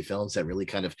crappy films that really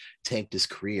kind of tanked his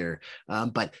career.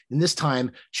 But in this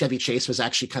time, Chevy Chase was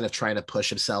actually kind of trying to push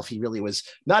himself. He really was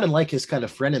not unlike his kind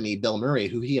of frenemy, Bill Murray,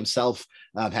 who he himself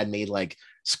had made like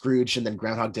Scrooge and then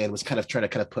Groundhog Day, and was kind of trying to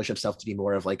kind of push himself to be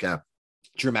more of like a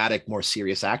dramatic, more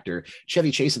serious actor.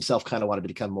 Chevy Chase himself kind of wanted to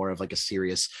become more of like a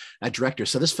serious director.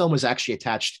 So this film was actually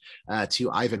attached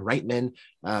to Ivan Reitman,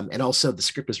 and also the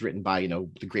script was written by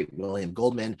the great William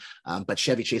Goldman, but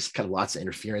Chevy Chase had kind of lots of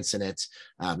interference in it.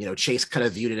 Chase kind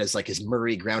of viewed it as like his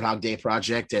Murray Groundhog Day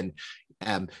project, and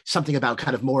something about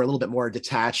kind of a little bit more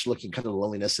detached, looking kind of the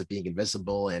loneliness of being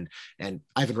invisible. And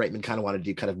Ivan Reitman kind of wanted to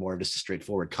do kind of more of just a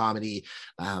straightforward comedy.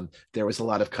 There was a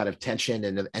lot of kind of tension,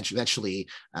 and eventually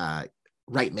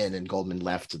Reitman and Goldman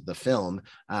left the film.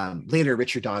 Later,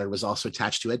 Richard Donner was also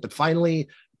attached to it, but finally,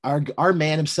 our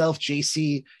man himself,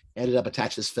 JC, ended up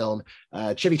attached to this film.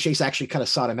 Chevy Chase actually kind of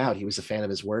sought him out. He was a fan of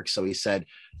his work, so he said,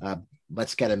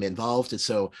 let's get him involved. And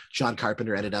so John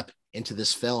Carpenter ended up into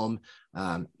this film.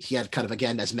 He had kind of,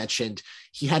 again, as mentioned,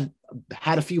 he had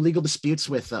a few legal disputes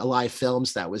with Alive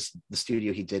Films. That was the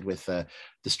studio he did with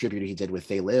distributor he did with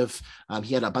They Live.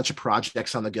 He had a bunch of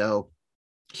projects on the go.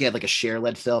 He had like a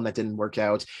share-led film that didn't work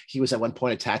out. He was at one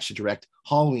point attached to direct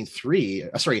Halloween 3,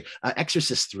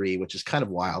 Exorcist 3, which is kind of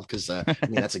wild because I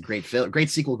mean, that's a great film, great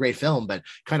sequel, great film, but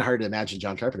kind of hard to imagine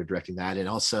John Carpenter directing that. And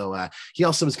also, he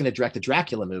also was going to direct the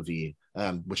Dracula movie,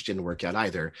 which didn't work out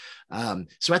either.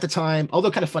 So at the time, although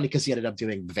kind of funny because he ended up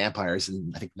doing Vampires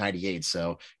in, I think, 98.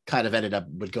 So kind of ended up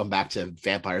with going back to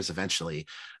vampires eventually.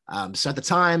 So at the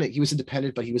time he was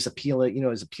independent, but he was appealed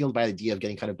by the idea of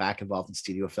getting kind of back involved in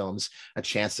studio films, a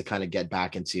chance to kind of get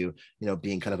back into,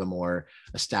 being kind of a more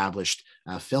established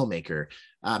filmmaker.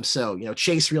 So,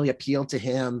 Chase really appealed to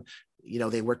him.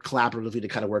 They worked collaboratively to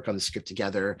kind of work on the script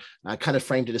together. Kind of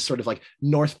framed it as sort of like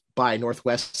North by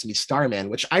Northwest meets Starman,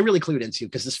 which I really clued into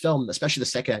because this film, especially the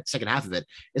second half of it,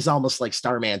 is almost like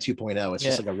Starman 2.0. It's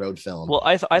just like a road film. Well,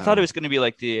 I thought it was going to be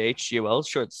like the H.G. Wells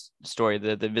short story,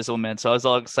 the Invisible Man. So I was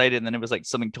all excited, and then it was like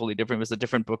something totally different. It was a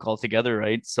different book altogether,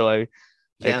 right? So I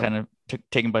kind of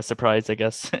taken by surprise, I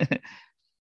guess.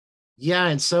 Yeah,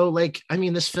 and so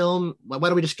this film, why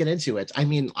don't we just get into it? I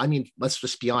mean, let's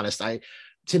just be honest.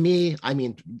 To me,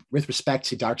 with respect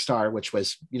to Dark Star, which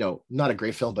was, not a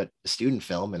great film, but a student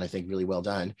film, and I think really well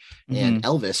done, and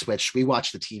Elvis, which we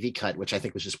watched the TV cut, which I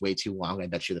think was just way too long. I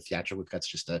bet you the theatrical cut's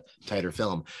just a tighter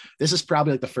film. This is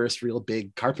probably like the first real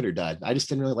big Carpenter dud. I just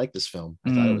didn't really like this film.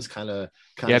 I thought it was kind of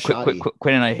shoddy.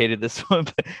 Quinn and I hated this one.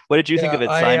 But what did you think of it,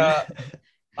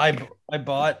 Simon? I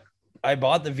bought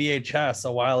the VHS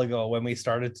a while ago when we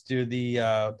started to do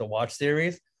the watch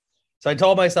series. So I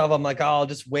told myself, I'm like, I'll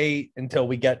just wait until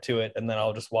we get to it, and then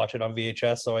I'll just watch it on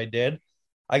VHS. So I did.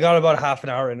 I got about half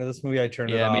an hour into this movie. I turned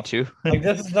it off. Yeah, me too. Like,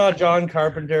 this is not John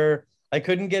Carpenter. I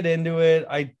couldn't get into it.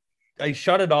 I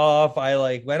shut it off.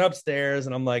 I went upstairs,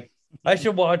 and I'm like, I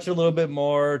should watch a little bit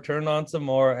more, turn on some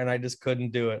more, and I just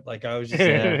couldn't do it. Like, I was just like,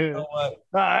 you know what?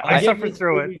 I suffered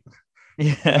through it.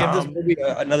 Give this movie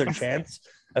another chance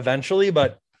eventually,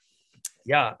 but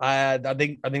yeah, I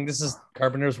think this is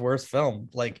Carpenter's worst film.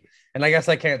 And I guess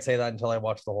I can't say that until I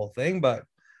watch the whole thing, but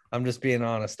I'm just being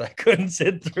honest. I couldn't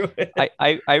sit through it.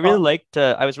 I really liked.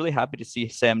 I was really happy to see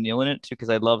Sam Neill in it too, because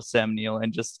I love Sam Neill,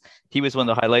 and just he was one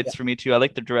of the highlights for me too. I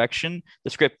like the direction. The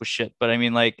script was shit, but I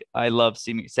mean, I love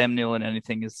seeing Sam Neill in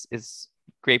anything is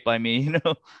great by me.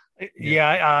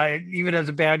 Yeah, even as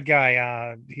a bad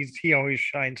guy, he always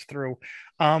shines through.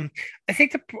 I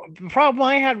think the problem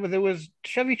I had with it was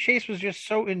Chevy Chase was just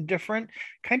so indifferent,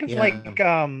 kind of like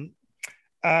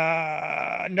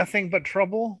Nothing But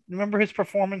Trouble. Remember his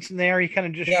performance in there? He kind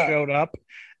of just showed up.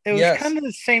 It was kind of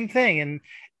the same thing, and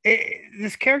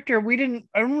this character I didn't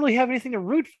really have anything to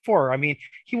root for. I mean,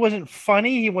 he wasn't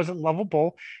funny, he wasn't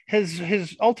lovable.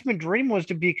 His ultimate dream was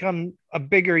to become a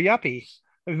bigger yuppie.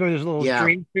 There's a little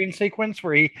dream sequence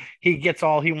where he gets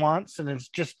all he wants, and it's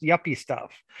just yuppie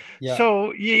stuff. Yeah.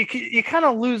 So you kind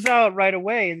of lose out right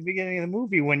away in the beginning of the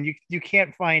movie when you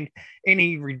can't find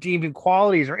any redeeming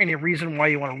qualities or any reason why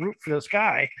you want to root for this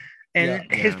guy.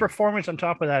 And his performance on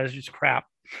top of that is just crap.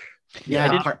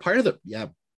 Yeah, part of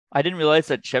the I didn't realize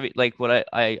that Chevy, what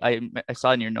I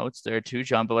saw in your notes there too,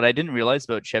 John, but what I didn't realize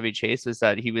about Chevy Chase was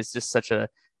that he was just such a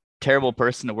terrible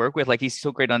person to work with. He's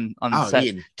so great on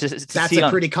set. That's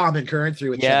a pretty common current through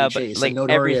with Chevy Chase.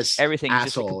 Notorious everything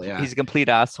asshole. He's a complete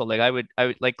asshole. I would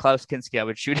like Klaus Kinski. I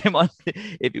would shoot him on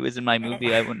if he was in my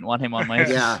movie. I wouldn't want him on my.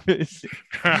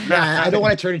 I don't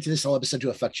want to turn into this whole episode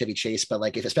to a fuck Chevy Chase, but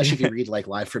especially if you read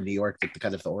Live from New York, the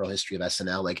kind of the oral history of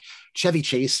SNL, Chevy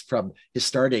Chase from his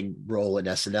starting role in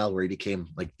SNL, where he became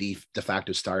the de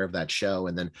facto star of that show,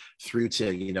 and then through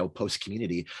to post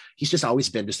Community, he's just always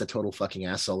been just a total fucking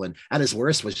asshole. And at his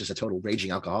worst was just a total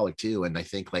raging alcoholic too. And I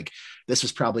think this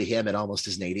was probably him at almost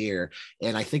his nadir.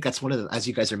 And I think that's one of the, as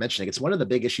you guys are mentioning, it's one of the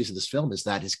big issues of this film is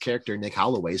that his character, Nick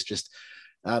Holloway, is just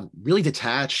really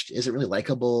detached, isn't really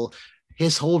likable.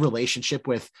 His whole relationship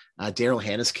with Daryl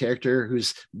Hannah's character,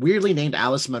 who's weirdly named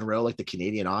Alice Munro, like the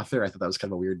Canadian author. I thought that was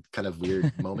kind of a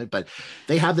weird moment, but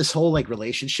they have this whole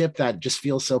relationship that just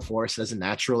feels so forced as a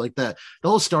natural. The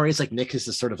whole story is Nick is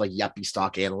this sort of yuppie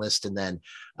stock analyst, and then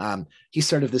he's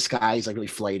sort of this guy. He's really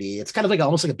flighty. It's kind of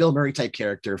almost like a Bill Murray type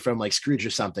character from Scrooge or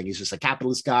something. He's just a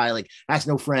capitalist guy, has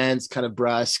no friends, kind of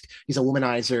brusque. He's a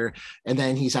womanizer, and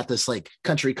then he's at this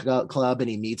country club, and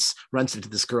he runs into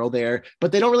this girl there,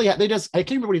 but they don't really. I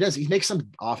can't remember what he does. He makes some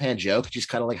offhand joke, just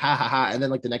kind of ha ha ha, and then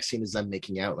the next scene is them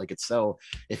making out.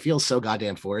 It feels so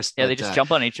goddamn forced. Yeah, they just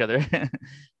jump on each other.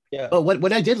 Yeah. But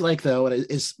what I did like though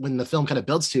is when the film kind of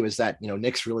builds to is that, you know,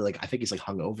 Nick's really like, I think he's like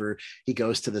hungover. He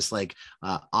goes to this like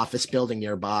office building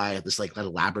nearby, this like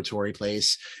little laboratory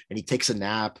place, and he takes a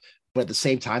nap. But at the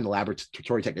same time, the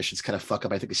laboratory technicians kind of fuck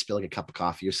up. I think they spill like a cup of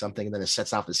coffee or something, and then it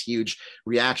sets off this huge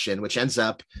reaction, which ends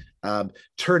up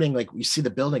turning, like, you see the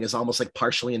building is almost like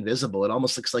partially invisible. It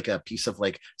almost looks like a piece of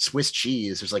like Swiss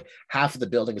cheese. There's like half of the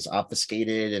building is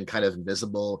obfuscated and kind of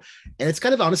invisible, and it's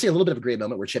kind of honestly a little bit of a great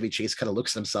moment where Chevy Chase kind of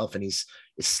looks at himself and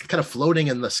it's kind of floating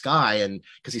in the sky, and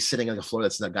because he's sitting on a floor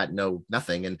that's not got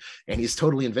nothing, and he's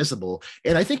totally invisible.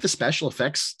 And I think the special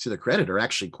effects, to the credit, are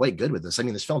actually quite good with this. I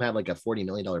mean, this film had like a $40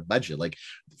 million budget, like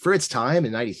for its time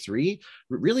in 93,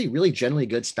 really generally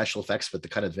good special effects with the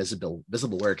kind of visible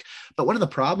work. But one of the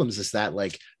problems is that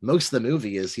like most of the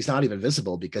movie is he's not even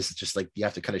visible, because it's just like you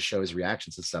have to kind of show his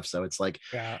reactions and stuff. So it's like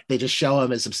they just show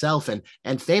him as himself,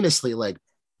 and famously, like,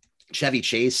 Chevy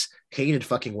Chase hated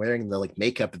fucking wearing the like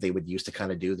makeup that they would use to kind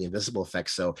of do the invisible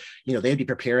effects. So, you know, they'd be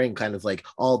preparing kind of like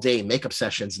all day makeup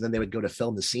sessions, and then they would go to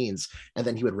film the scenes, and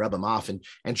then he would rub them off. And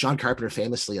John Carpenter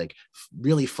famously like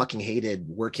really fucking hated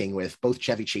working with both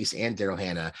Chevy Chase and Daryl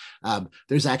Hannah.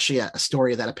 There's actually a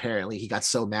story that apparently he got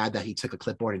so mad that he took a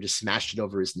clipboard and just smashed it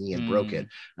over his knee and broke it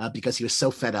because he was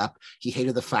so fed up. He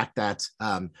hated the fact that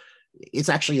it's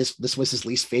actually this was his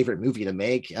least favorite movie to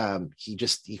make.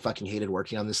 He fucking hated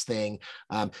working on this thing.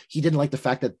 He didn't like the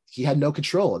fact that he had no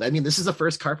control. I mean, this is the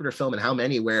first Carpenter film in how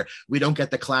many where we don't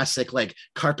get the classic like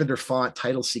Carpenter font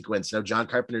title sequence, you know, John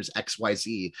Carpenter's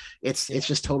XYZ. It's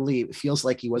just totally, it feels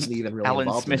like he wasn't even really Alan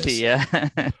involved Smithy, in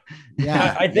this.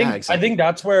 yeah. I think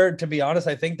that's where, to be honest,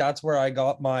 I think that's where I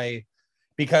got my,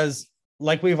 because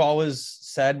like we've always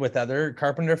said with other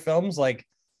Carpenter films, like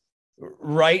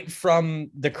right from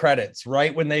the credits,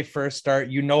 right when they first start,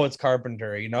 you know it's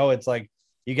Carpenter. You know, it's like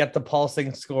you get the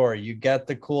pulsing score, you get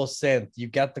the cool synth, you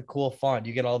get the cool font,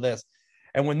 you get all this.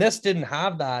 And when this didn't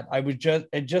have that,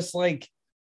 it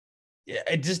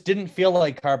just didn't feel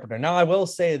like Carpenter. Now I will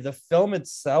say the film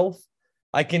itself,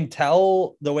 I can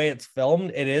tell the way it's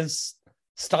filmed, it is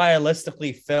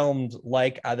stylistically filmed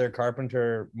like other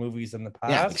Carpenter movies in the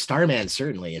past. Yeah, like Starman,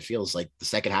 certainly. It feels like the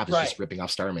second half is just ripping off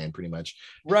Starman pretty much.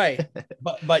 Right.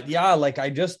 but yeah, like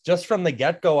I just from the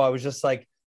get-go, I was just like,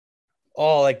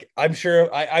 oh, like I'm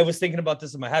sure I was thinking about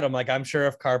this in my head. I'm like, I'm sure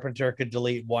if Carpenter could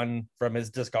delete one from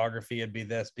his discography, it'd be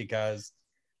this, because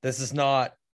it's just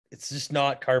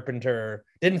not Carpenter.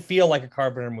 Didn't feel like a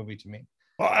Carpenter movie to me.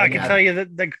 Well, I can tell you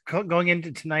that going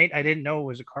into tonight, I didn't know it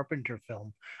was a Carpenter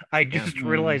film. I just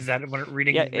realized that when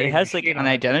reading. Yeah, it has like an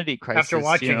identity crisis after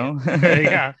watching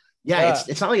it. Yeah.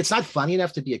 It's not like, it's not funny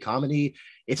enough to be a comedy.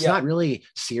 It's not really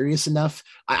serious enough.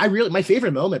 I really, my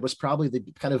favorite moment was probably the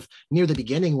kind of near the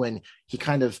beginning when he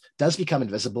kind of does become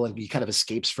invisible and he kind of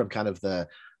escapes from kind of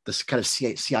this kind of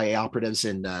CIA operatives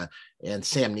and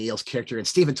Sam Neill's character and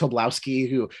Stephen Tobolowsky,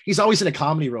 who he's always in a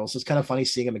comedy role. So it's kind of funny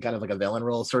seeing him in kind of like a villain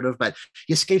role sort of, but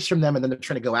he escapes from them and then they're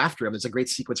trying to go after him. There's a great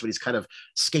sequence when he's kind of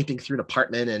escaping through an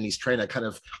apartment and he's trying to kind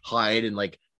of hide in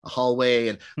like a hallway.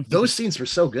 And those scenes were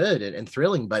so good and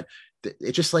thrilling, but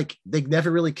it just like, they never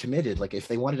really committed. Like if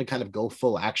they wanted to kind of go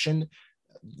full action,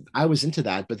 I was into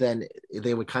that, but then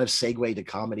they would kind of segue to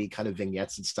comedy kind of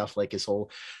vignettes and stuff, like his whole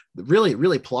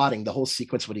really plotting the whole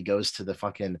sequence when he goes to the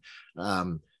fucking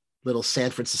little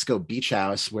San Francisco beach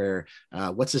house where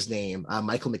what's his name?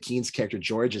 Michael McKean's character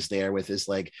George is there with his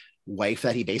like wife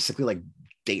that he basically like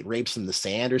date rapes in the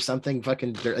sand or something.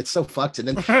 Fucking, it's so fucked. And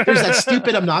then there's that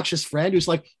stupid obnoxious friend who's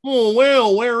like, oh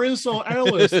well, where is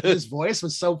Alice? His voice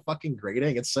was so fucking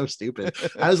grating. It's so stupid.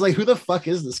 I was like, who the fuck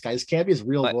is this guy? This can't be his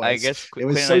real voice. I guess it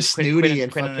was so snooty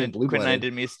and fucking blue. Quinn and I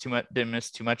didn't miss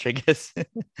too much, I guess.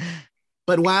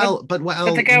 but while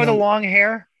the guy with the long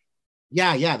hair.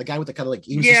 Yeah, the guy with the kind of like,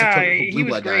 he was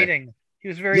grating. Guy. He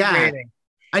was very grating.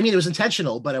 I mean, it was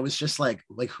intentional, but I was just like,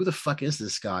 who the fuck is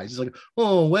this guy? He's like,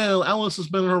 oh, well, Alice has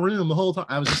been in her room the whole time.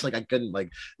 I was just like, I couldn't,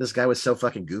 like, this guy was so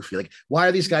fucking goofy. Like, why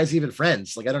are these guys even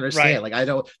friends? Like, I don't understand. Right.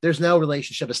 Like, there's no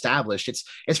relationship established.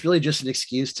 It's really just an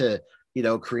excuse to, you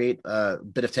know, create a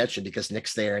bit of tension because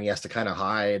Nick's there and he has to kind of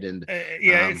hide. And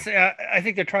it's I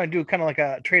think they're trying to do kind of like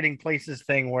a trading places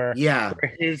thing where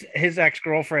his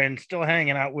ex-girlfriend's still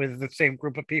hanging out with the same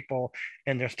group of people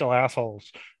and they're still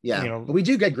assholes. Yeah, you know, but we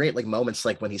do get great like moments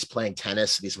like when he's playing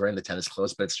tennis and he's wearing the tennis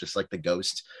clothes, but it's just like the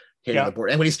ghost hitting the board,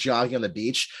 and when he's jogging on the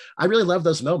beach. I really love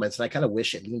those moments, and I kind of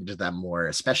wish it needed that more,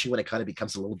 especially when it kind of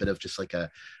becomes a little bit of just like a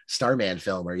Starman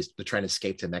film where they're trying to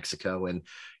escape to Mexico, and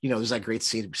you know, there's that great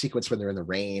sequence when they're in the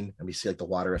rain and we see like the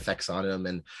water effects on him,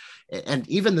 and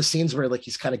even the scenes where like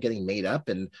he's kind of getting made up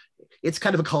and it's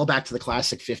kind of a callback to the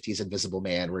classic 50s Invisible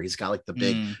Man, where he's got like the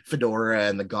big fedora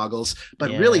and the goggles,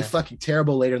 but really fucking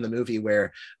terrible later in the movie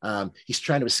where he's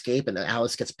trying to escape and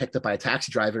Alice gets picked up by a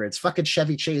taxi driver. It's fucking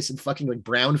Chevy Chase and fucking like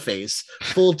brown face,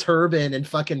 full turban and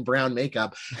fucking brown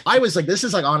makeup. I was like, this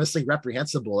is like honestly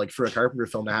reprehensible, like for a Carpenter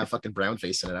film to have fucking brown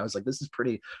face in it. I was like, this is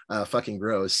pretty fucking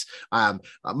gross.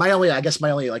 My only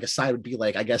like aside would be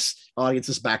like, I guess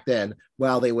audiences back then,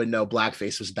 well, they would know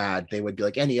blackface was bad. They would be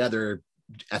like, any other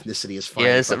ethnicity is fine.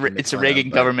 Yeah, it's a Reagan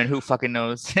government. Who fucking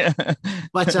knows?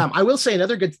 But I will say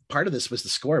another good part of this was the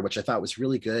score, which I thought was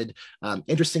really good.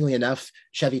 Interestingly enough,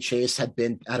 Chevy Chase had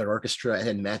been at an orchestra and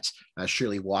had met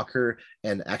Shirley Walker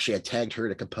and actually had tagged her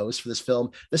to compose for this film.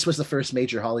 This was the first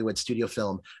major Hollywood studio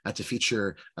film to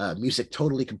feature music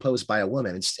totally composed by a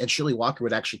woman. And Shirley Walker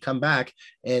would actually come back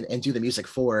and do the music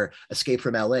for Escape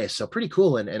from LA. So pretty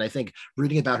cool. And I think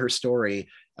reading about her story,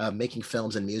 making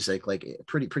films and music, like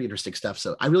pretty interesting stuff.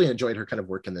 So I really enjoyed her kind of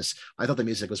work in this. I thought the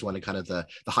music was one of kind of the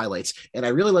highlights, and I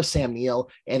really love Sam Neill.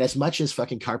 And as much as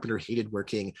fucking Carpenter hated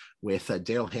working with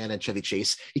Daryl Hannah and Chevy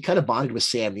Chase, he kind of bonded with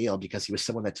Sam Neill because he was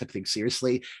someone that took things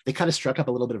seriously. They kind of struck up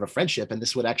a little bit of a friendship, and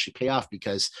this would actually pay off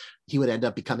because he would end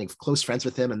up becoming close friends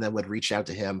with him and then would reach out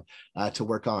to him to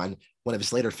work on one of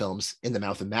his later films, In the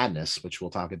Mouth of Madness, which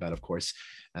we'll talk about, of course,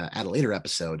 at a later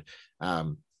episode.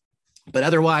 But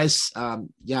otherwise,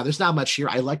 there's not much here.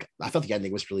 I thought the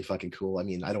ending was really fucking cool. I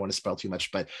mean, I don't want to spoil too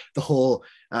much, but the whole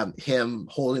him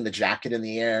holding the jacket in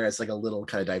the air is like a little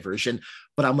kind of diversion.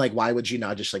 But I'm like, why would you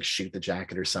not just like shoot the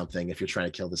jacket or something if you're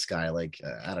trying to kill this guy? Like,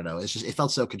 I don't know. It's just, it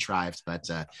felt so contrived. But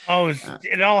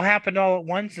it all happened all at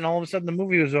once, and all of a sudden the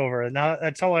movie was over. And now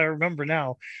that's all I remember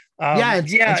now.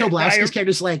 Until Blasky's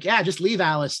character's like, just leave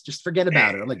Alice, just forget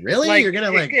about it. I'm like, really? You're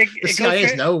gonna this guy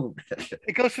is no.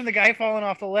 It goes from the guy falling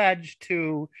off the ledge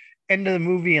to end of the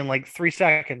movie in like 3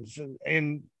 seconds,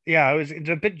 and it's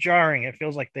a bit jarring. It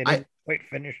feels like they didn't quite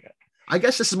finish it. I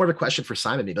guess this is more of a question for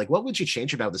Simon. Maybe like, what would you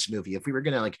change about this movie if we were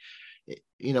gonna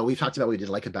we've talked about what we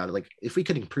didn't like about it. Like, if we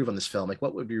could improve on this film, like,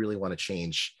 what would we really want to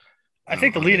change? I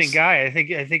think the leading guy. I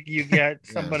think you get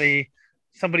somebody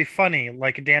funny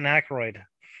like Dan Aykroyd.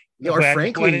 Yeah, or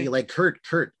frankly, like Kurt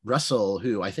Russell,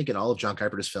 who I think in all of John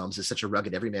Carpenter's films is such a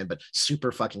rugged everyman, but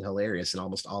super fucking hilarious in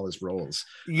almost all his roles.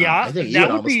 Yeah, I think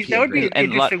that would be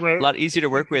and a lot easier to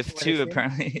work with too,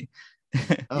 apparently.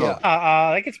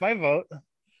 I think it's my vote.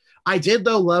 I did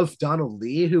though love Donald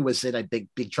Lee, who was in a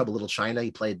Big Trouble Little China. He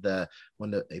played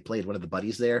one of the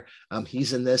buddies there.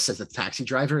 He's in this as the taxi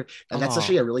driver, and that's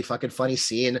actually a really fucking funny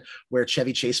scene where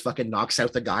Chevy Chase fucking knocks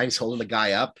out the guy. He's holding the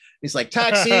guy up. He's like,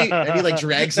 taxi, and he like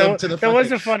drags him to the. That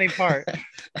was a funny part.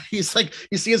 He's like,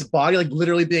 you see his body like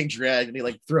literally being dragged, and he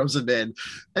like throws him in,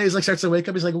 and he's like starts to wake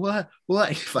up. He's like, what?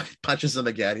 He fucking punches him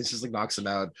again. He's just like knocks him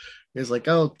out. He's like,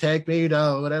 oh, take me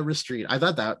to whatever street. I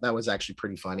thought that was actually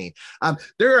pretty funny.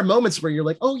 There are moments where you're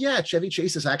like, oh yeah, Chevy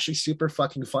Chase is actually super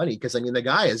fucking funny, because I mean the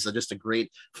guy is just a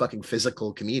great fucking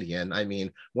physical comedian. I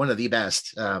mean, one of the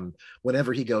best.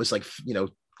 Whenever he goes like,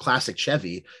 classic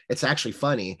Chevy, it's actually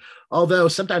funny. Although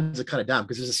sometimes it's kind of dumb,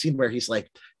 because there's a scene where he's like,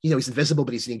 he's invisible,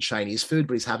 but he's eating Chinese food,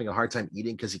 but he's having a hard time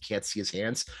eating because he can't see his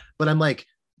hands. But I'm like,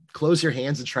 close your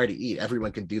hands and try to eat.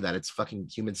 Everyone can do that. It's fucking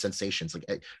human sensations.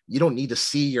 Like, you don't need to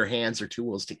see your hands or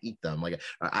tools to eat them. Like,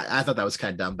 I thought that was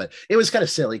kind of dumb, but it was kind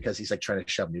of silly because he's like trying to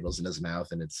shove noodles in his mouth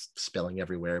and it's spilling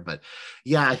everywhere. But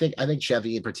yeah, I think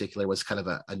Chevy in particular was kind of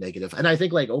a negative. And I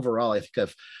think like overall,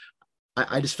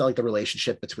 I just felt like the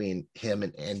relationship between him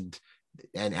and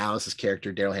Alice's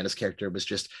character, Daryl Hannah's character, was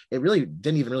just, it really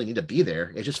didn't even really need to be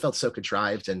there. It just felt so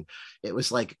contrived, and it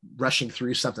was like rushing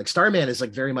through something. Starman is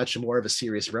like very much more of a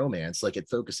serious romance. Like, it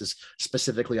focuses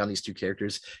specifically on these two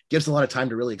characters, gives a lot of time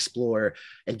to really explore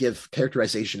and give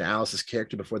characterization to Alice's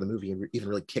character before the movie even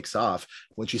really kicks off,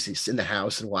 when she's in the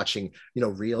house and watching,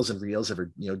 reels and reels of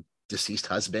her, deceased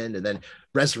husband, and then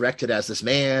resurrected as this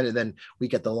man. And then we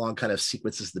get the long kind of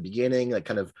sequences at the beginning that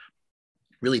kind of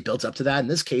really builds up to that. In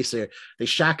this case, they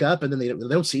shack up, and then they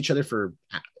don't see each other for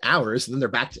hours, and then they're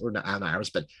back or not hours,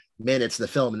 but minutes in the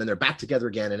film, and then they're back together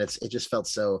again. And it just felt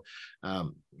so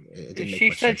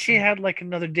she said she had like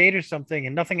another date or something,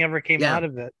 and nothing ever came out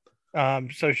of it.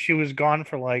 So she was gone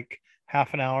for like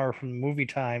half an hour from the movie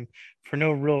time for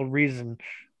no real reason.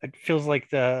 It feels like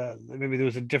maybe there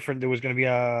was going to be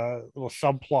a little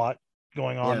subplot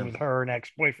going on with her and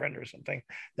ex-boyfriend or something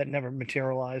that never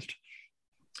materialized.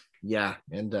 Yeah,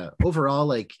 and overall,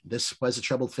 like, this was a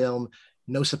troubled film.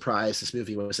 No surprise, this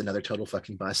movie was another total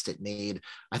fucking bust. It made,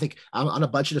 I think, on a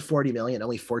budget of 40 million,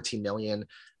 only 14 million.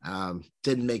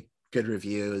 Didn't make good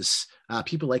reviews.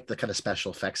 People like the kind of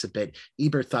special effects a bit.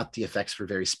 Ebert thought the effects were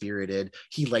very spirited.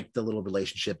 He liked the little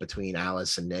relationship between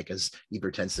Alice and Nick, as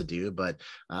Ebert tends to do. But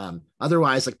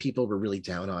otherwise, like, people were really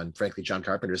down on, frankly, John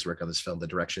Carpenter's work on this film, the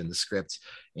direction, the script.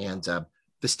 And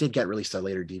this did get released on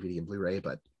later DVD and Blu-ray,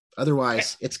 but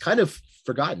otherwise it's kind of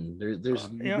forgotten. There's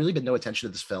really been no attention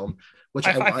to this film, which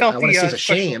I want to say is a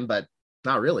shame, but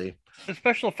not really. The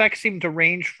special effects seem to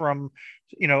range from,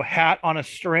 hat on a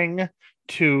string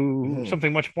to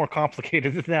something much more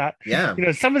complicated than that. Yeah.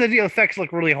 Some of the effects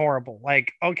look really horrible.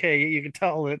 Like, okay, you can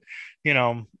tell that,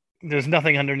 there's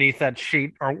nothing underneath that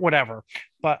sheet or whatever.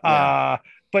 But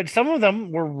some of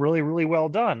them were really, really well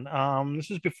done.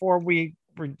 This is before we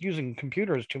were using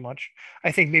computers too much.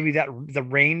 I think maybe that the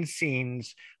rain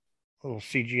scenes, a little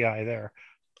CGI there.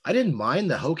 I didn't mind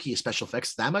the hokey special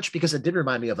effects that much because it did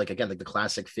remind me of, like the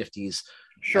classic 50s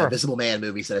Invisible Man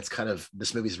movies, that it's kind of,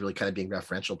 this movie is really kind of being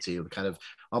referential to, kind of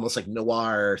almost like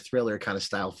noir thriller kind of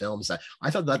style films. I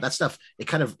thought that stuff, it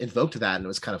kind of invoked that, and it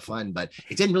was kind of fun, but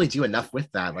it didn't really do enough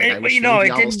with that. Like, I wish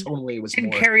it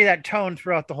didn't carry that tone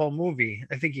throughout the whole movie.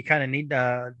 I think you kind of need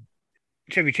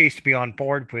Chevy Chase to be on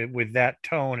board with that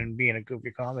tone and being a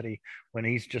goofy comedy when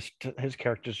his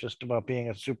character's just about being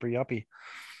a super yuppie.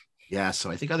 Yeah,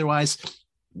 so I think otherwise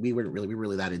we weren't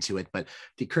really that into it. But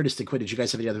Curtis and Quinn, did you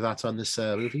guys have any other thoughts on this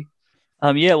movie?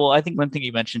 Yeah, well, I think one thing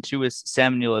you mentioned too is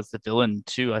Sam Neill as the villain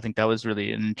too. I think that was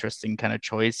really an interesting kind of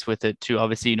choice with it too.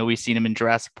 Obviously, we've seen him in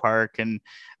Jurassic Park, and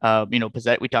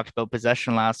we talked about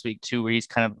Possession last week too, where he's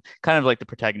kind of like the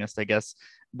protagonist, I guess.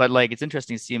 But like, it's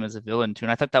interesting to see him as a villain too,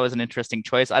 and I thought that was an interesting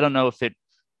choice. I don't know if it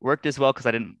worked as well because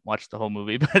I didn't watch the whole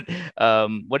movie, but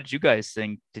what did you guys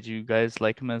think? Did you guys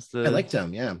like him as the? I liked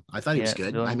him. Yeah, I thought he was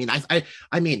good. Villain?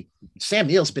 I mean, Sam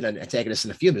Neill's been an antagonist in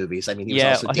a few movies. I mean, he was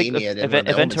also Damien in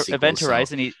Event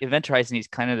Horizon. He's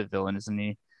kind of the villain, isn't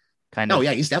he? Kind of. Oh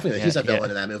yeah, he's definitely he's a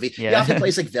villain in that movie. Yeah. He often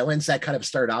plays like villains that kind of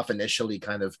start off initially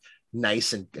kind of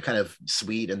nice and kind of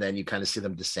sweet, and then you kind of see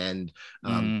them descend.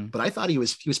 But I thought he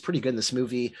was pretty good in this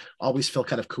movie. Always felt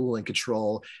kind of cool and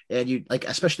control, and you like,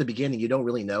 especially at the beginning, you don't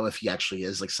really know if he actually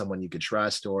is like someone you could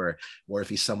trust, or if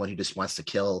he's someone who just wants to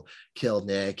kill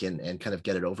Nick and kind of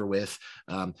get it over with.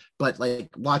 But like,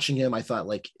 watching him, I thought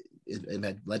like it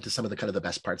had led to some of the kind of the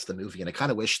best parts of the movie, and I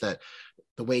kind of wish that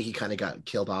the way he kind of got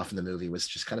killed off in the movie was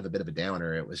just kind of a bit of a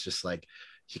downer. It was just like,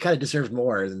 he kind of deserved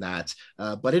more than that.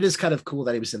 But it is kind of cool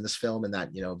that he was in this film, and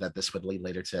that, that this would lead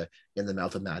later to In the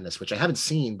Mouth of Madness, which I haven't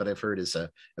seen, but I've heard is a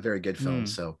very good film.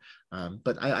 So,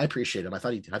 but I appreciate him. I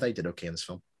thought he did okay in this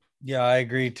film. Yeah, I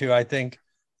agree too. I think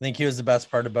he was the best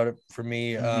part about it for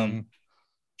me.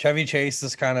 Chevy Chase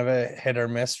is kind of a hit or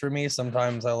miss for me.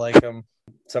 Sometimes I like him.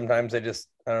 Sometimes I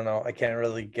don't know. I can't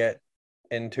really get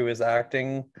into his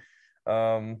acting.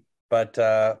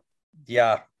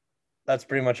 Yeah, that's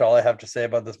pretty much all I have to say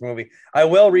about this movie. I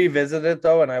will revisit it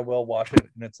though, and I will watch it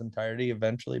in its entirety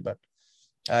eventually, but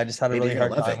I just had a really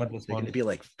hard time with this one. It'd be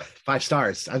like 5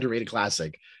 stars, underrated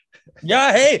classic.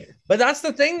 Yeah, hey, but that's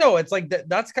the thing though. It's like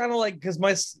that's kind of like, because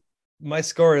my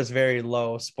score is very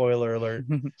low, spoiler alert,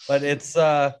 but it's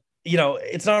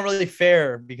it's not really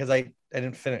fair because I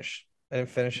didn't finish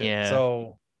it. Yeah.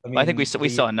 So I think we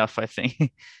saw enough, I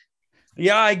think.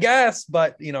 Yeah, I guess,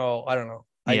 but I don't know.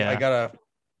 I gotta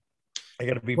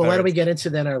be well. Why don't we get into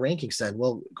then our rankings then?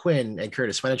 Well, Quinn and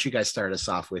Curtis, why don't you guys start us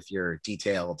off with your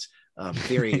detailed,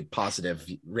 very positive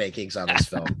rankings on this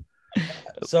film?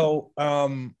 So,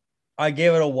 I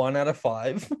gave it a 1 out of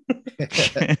 5. Me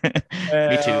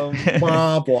too.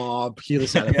 Blah blah.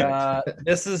 Yeah,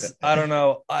 this is, I don't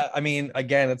know. I mean,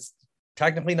 again, it's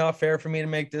technically not fair for me to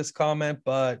make this comment,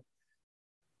 but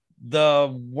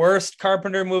the worst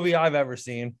Carpenter movie I've ever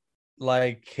seen.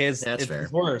 Like his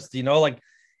worst, like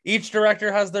each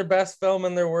director has their best film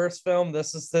and their worst film.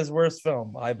 This is his worst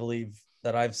film, I believe,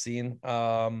 that I've seen.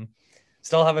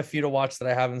 Still have a few to watch that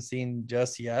I haven't seen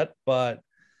just yet, but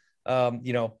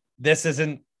this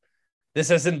isn't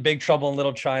Big Trouble in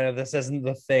Little China. This isn't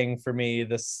The Thing for me.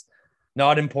 This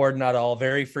not important at all.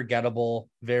 Very forgettable,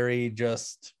 very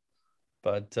just,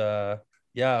 but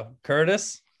yeah,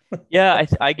 Curtis. Yeah,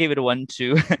 I gave it a 1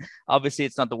 too. Obviously,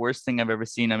 it's not the worst thing I've ever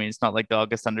seen. I mean, it's not like the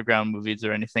August Underground movies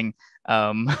or anything.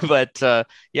 But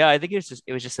yeah, I think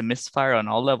it was just a misfire on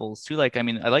all levels too. Like, I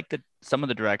mean, I like some of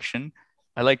the direction.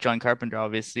 I like John Carpenter,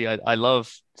 obviously. I love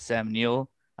Sam Neill.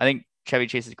 I think Chevy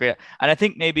Chase is great. And I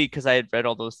think maybe because I had read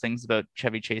all those things about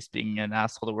Chevy Chase being an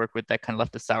asshole to work with, that kind of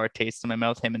left a sour taste in my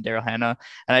mouth, him and Daryl Hannah.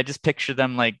 And I just picture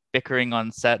them like bickering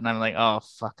on set, and I'm like, oh,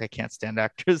 fuck, I can't stand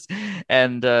actors.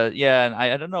 And yeah, and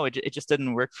I don't know, it just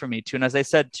didn't work for me too. And as I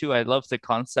said too, I love the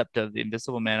concept of the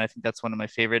Invisible Man. I think that's one of my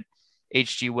favorite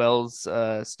H.G. Wells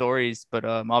stories, but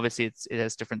obviously it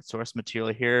has different source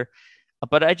material here.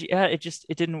 But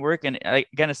it didn't work. And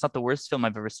again, it's not the worst film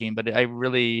I've ever seen, but I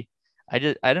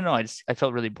don't know. I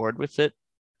felt really bored with it.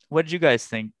 What did you guys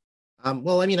think?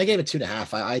 Well, I mean, I gave it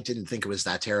 2.5. I didn't think it was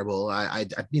that terrible. Out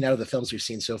of the films we've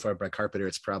seen so far by Carpenter,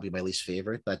 it's probably my least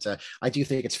favorite, but I do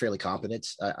think it's fairly competent.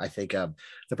 I think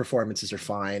the performances are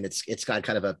fine. It's got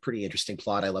kind of a pretty interesting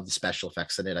plot. I love the special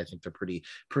effects in it. I think they're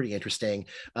pretty interesting.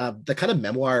 The kind of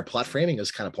memoir plot framing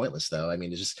was kind of pointless, though. I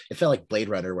mean, it felt like Blade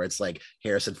Runner, where it's like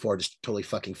Harrison Ford just totally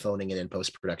fucking phoning it in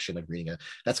post production, like reading it.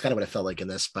 That's kind of what it felt like in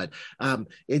this, but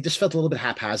it just felt a little bit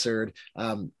haphazard.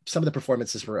 Some of the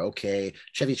performances were okay.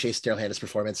 Chevy Chase, Daryl Hannah's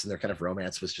performance and their kind of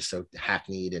romance was just so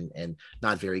hackneyed and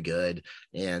not very good.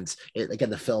 And again,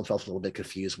 the film felt a little bit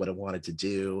confused what it wanted to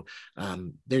do.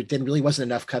 There really wasn't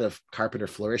enough kind of Carpenter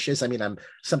flourishes. I mean,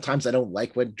 sometimes I don't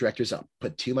like when directors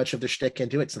put too much of their shtick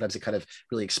into it. Sometimes it kind of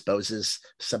really exposes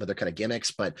some of their kind of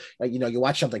gimmicks. But you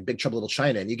watch something like Big Trouble in Little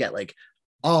China, and you get like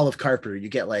all of Carpenter. You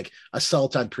get like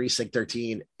Assault on Precinct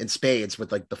 13 in spades,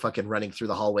 with like the fucking running through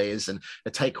the hallways and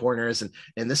the tight corners.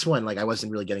 And this one, like, I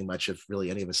wasn't really getting much of really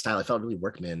any of his style. I felt really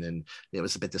workman, and it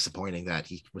was a bit disappointing that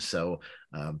he was so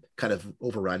kind of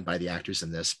overrun by the actors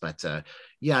in this. But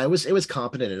yeah, it was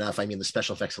competent enough. I mean, the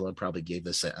special effects alone probably gave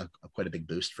this quite a big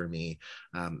boost for me.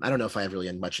 I don't know if I have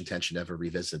really much intention to ever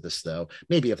revisit this, though.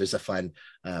 Maybe if there's a fun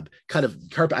kind of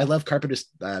I love Carpenter's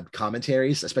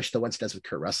commentaries, especially the ones he does with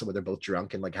Kurt Russell, where they're both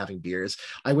drunk and like having beers.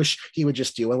 I wish he would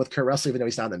just do one with Kurt Russell, even though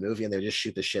he's not in the movie, and they just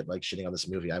shoot the shit like shitting on this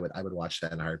movie. I would watch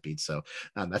that in a heartbeat. So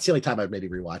that's the only time I'd maybe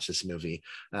rewatch this movie.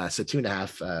 So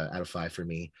 2.5 out of 5 for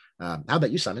me. How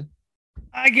about you, Simon?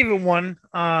 I give it 1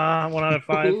 out of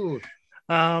 5.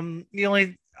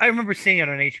 I remember seeing it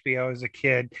on HBO as a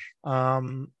kid. I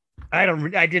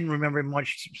didn't remember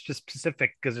much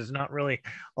specific because there's not really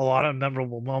a lot of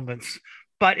memorable moments,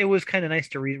 but it was kind of nice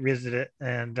to revisit it.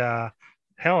 And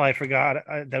hell, I forgot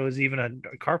that was even a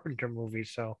Carpenter movie.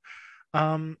 So,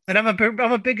 and I'm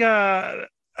a big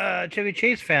Chevy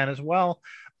Chase fan as well.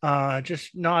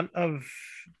 Just not of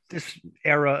this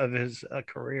era of his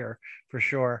career for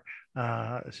sure.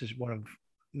 This is one of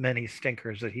many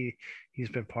stinkers that he's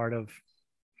been part of.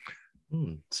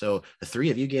 So the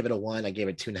three of you gave it a 1. I gave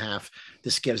it 2.5.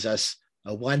 This gives us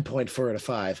a 1.4 out of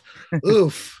 5.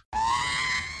 Oof.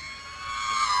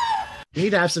 You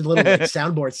need to have some little like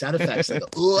soundboard sound effects, like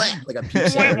a peep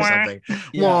sound or something.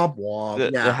 Womp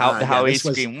womp. The Howie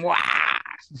scream. Wah!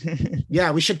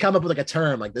 Yeah, we should come up with like a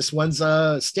term. Like, this one's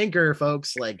a stinker,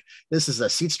 folks. Like, this is a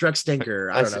seat struck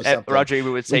stinker. I don't know. Something. Roger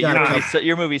Ebert would say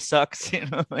your movie sucks. 2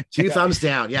 thumbs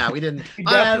down. Yeah, we didn't.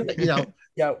 Yeah,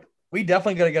 we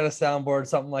definitely gotta get a soundboard,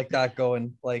 something like that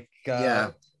going. Like, yeah.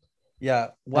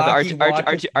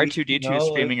 R2D2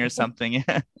 screaming or something.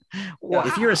 Yeah. Wow.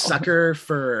 If you're a sucker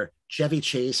for Chevy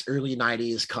Chase early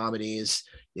 90s comedies,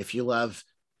 if you love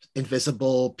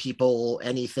Invisible People,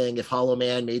 anything, if Hollow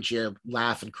Man made you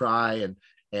laugh and cry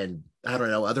and I don't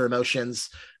know, other emotions,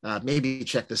 maybe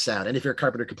check this out. And if you're a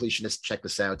Carpenter completionist, check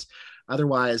this out.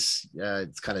 Otherwise,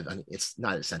 it's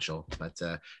not essential. But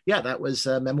yeah, that was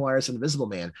Memoirs of Invisible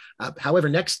Man. However,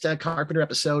 next Carpenter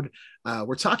episode,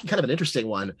 we're talking kind of an interesting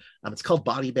one. It's called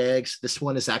Body Bags. This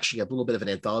one is actually a little bit of an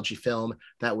anthology film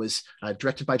that was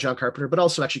directed by John Carpenter, but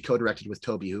also actually co-directed with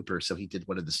Tobe Hooper. So he did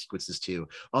one of the sequences too.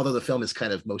 Although the film is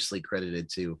kind of mostly credited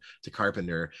to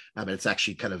Carpenter, and it's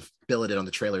actually kind of billeted on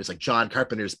the trailers like John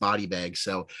Carpenter's Body Bags.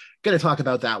 So going to talk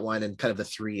about that one and kind of the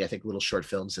 3, I think, little short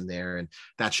films in there, and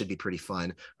that should be pretty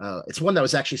fun. It's one that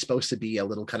was actually supposed to be a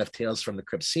little kind of Tales from the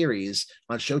Crypt series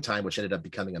on Showtime, which ended up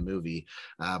becoming a movie.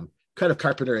 Kind of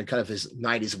Carpenter and kind of his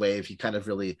 90s wave, he kind of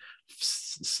really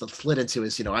slid into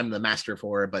his, I'm the master of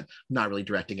horror, but not really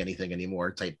directing anything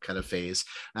anymore type kind of phase.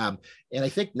 And I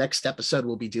think next episode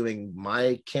we'll be doing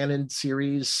my canon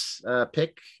series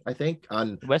pick, I think,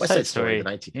 on West Side Story, the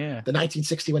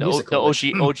 1961 musical.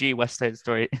 The OG West Side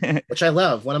Story. Which I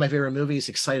love. One of my favorite movies.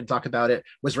 Excited to talk about it.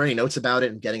 Was writing notes about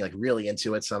it and getting like really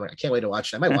into it. So I'm like, I can't wait to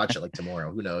watch it. I might watch it like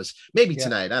tomorrow. Who knows? Maybe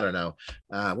tonight. I don't know.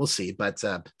 We'll see. But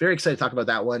very excited to talk about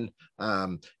that one.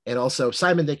 And also,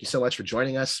 Simon, thank you so much for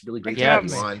joining us. Really great to have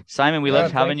you on. Simon, we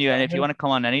love having you. And if you want to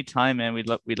come on anytime, man, we'd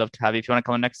love to have you. If you want to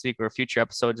come on next week or a future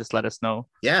episode, just let us know.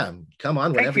 Yeah, come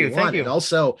on whenever you want. And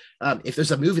also, if there's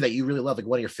a movie that you really love, like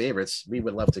one of your favorites, we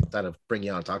would love to kind of bring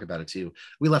you on and talk about it too.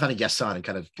 We love having guests on and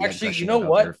kind of actually, you know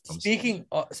what? Speaking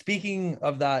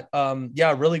of that,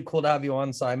 really cool to have you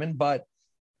on, Simon. But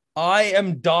I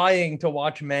am dying to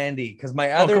watch Mandy because my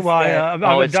other friend.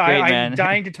 I'm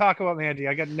dying to talk about Mandy.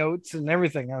 I got notes and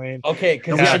everything. I mean, okay,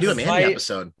 because we should do a Mandy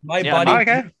episode. My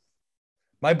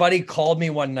buddy called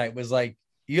me one night. Was like,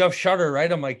 you have Shudder,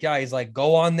 right? I'm like, yeah. He's like,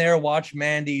 go on there, watch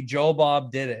Mandy. Joe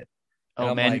Bob did it. And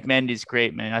Oh I'm man, like, Mandy's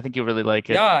great, man. I think you'll really like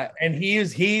it. yeah, and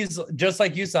he's just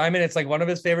like you, Simon. It's like one of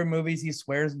his favorite movies. He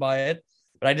swears by it,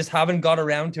 but I just haven't got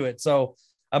around to it. So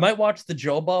I might watch the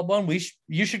Joe Bob one.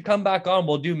 You should come back on.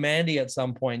 We'll do Mandy at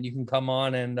some point. You can come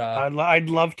on and I'd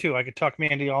love to. I could talk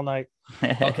Mandy all night.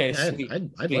 okay, Yeah, sweet.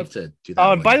 I'd love to do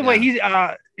that. By the way,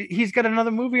 yeah. he's got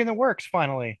another movie in the works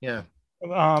finally. Yeah.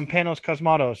 Panos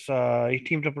Cosmatos. He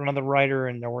teamed up with another writer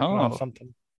and they're working on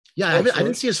something. Yeah, I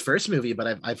didn't see his first movie,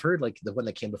 but I've heard like the one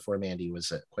that came before Mandy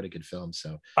was quite a good film.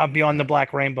 So Beyond the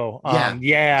Black Rainbow.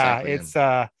 Exactly,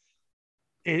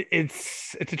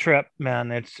 it's a trip,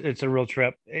 man. It's a real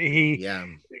trip. He's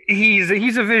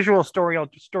a visual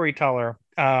storyteller,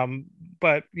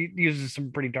 but he uses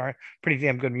some pretty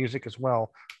damn good music as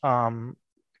well. I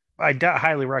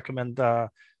highly recommend the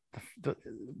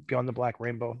Beyond the Black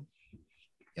Rainbow.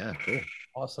 Yeah, cool.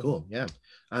 Awesome. Cool. Yeah.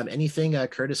 Anything,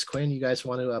 Curtis, Quinn, you guys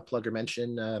want to plug or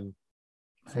mention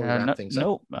before we wrap things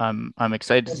up? I'm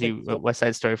excited to see West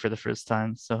Side Story for the first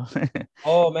time. So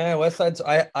oh man, West Side.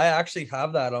 I actually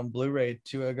have that on Blu-ray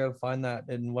too. I gotta find that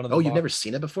in one of the you've never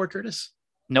seen it before, Curtis?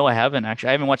 No, I haven't actually.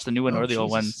 I haven't watched the new one or the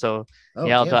old one. So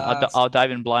I'll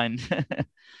dive in blind.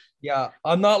 Yeah,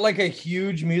 I'm not like a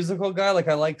huge musical guy. Like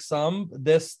I like some.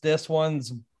 This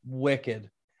one's wicked.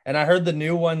 And I heard the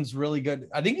new one's really good.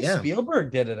 I think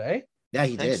Spielberg did it, eh? Yeah,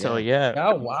 he did. So yeah.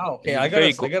 Oh wow. Okay,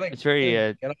 it's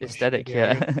very aesthetic.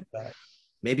 Yeah.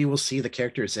 Maybe we'll see the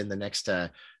characters in the next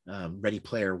Ready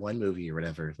Player One movie or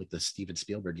whatever, like the Steven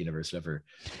Spielberg universe, whatever.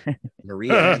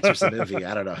 Maria enters the movie.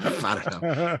 I don't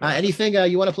know. Anything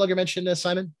you want to plug or mention,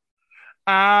 Simon?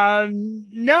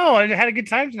 No, I had a good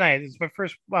time tonight. It's my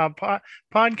first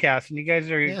podcast, and you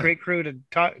guys are a great crew to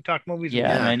talk movies.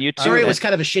 Yeah, man, you too. Sorry, it was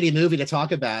kind of a shitty movie to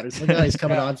talk about. It's like he's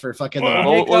coming on for fucking.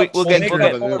 We'll get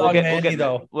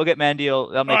Mandy.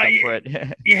 I'll make up for it.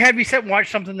 You had me sit and watch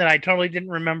something that I totally didn't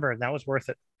remember, and that was worth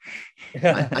it.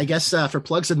 I guess for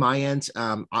plugs on my end,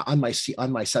 on my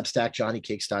Substack,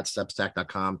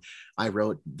 johnnycakes.substack.com, I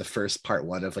wrote the first part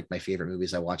one of like my favorite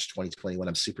movies I watched 2020 when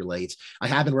I'm super late. I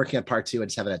have been working on part two. I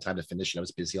just haven't had time to finish it. I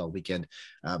was busy all weekend.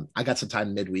 I got some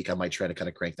time midweek. I might try to kind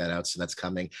of crank that out. So that's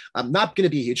coming. I'm not going to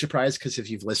be a huge surprise because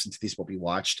if you've listened to these, what we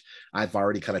watched, I've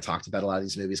already kind of talked about a lot of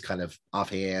these movies kind of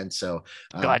offhand. So,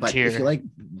 but if you like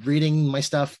reading my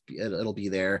stuff, it'll be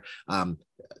there.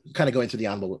 Kind of going through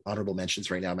the honorable mentions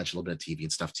right now. I mentioned a little bit of TV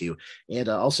and stuff too. And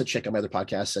also check out my other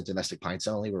podcast, Domestic Pints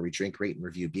Only, where we drink, rate, and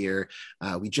review beer.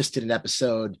 We just did an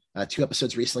episode, 2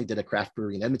 episodes recently, did a craft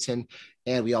brewery in Edmonton.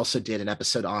 And we also did an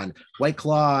episode on White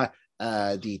Claw,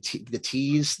 the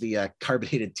teas, the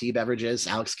carbonated tea beverages.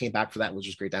 Alex came back for that, which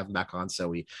was great to have him back on. So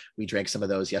we drank some of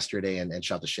those yesterday and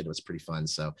shot the shit. It was pretty fun.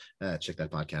 So check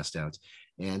that podcast out.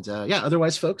 And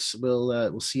otherwise, folks,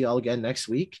 we'll see you all again next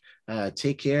week.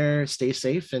 Take care, stay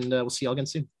safe, and we'll see you all again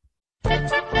soon.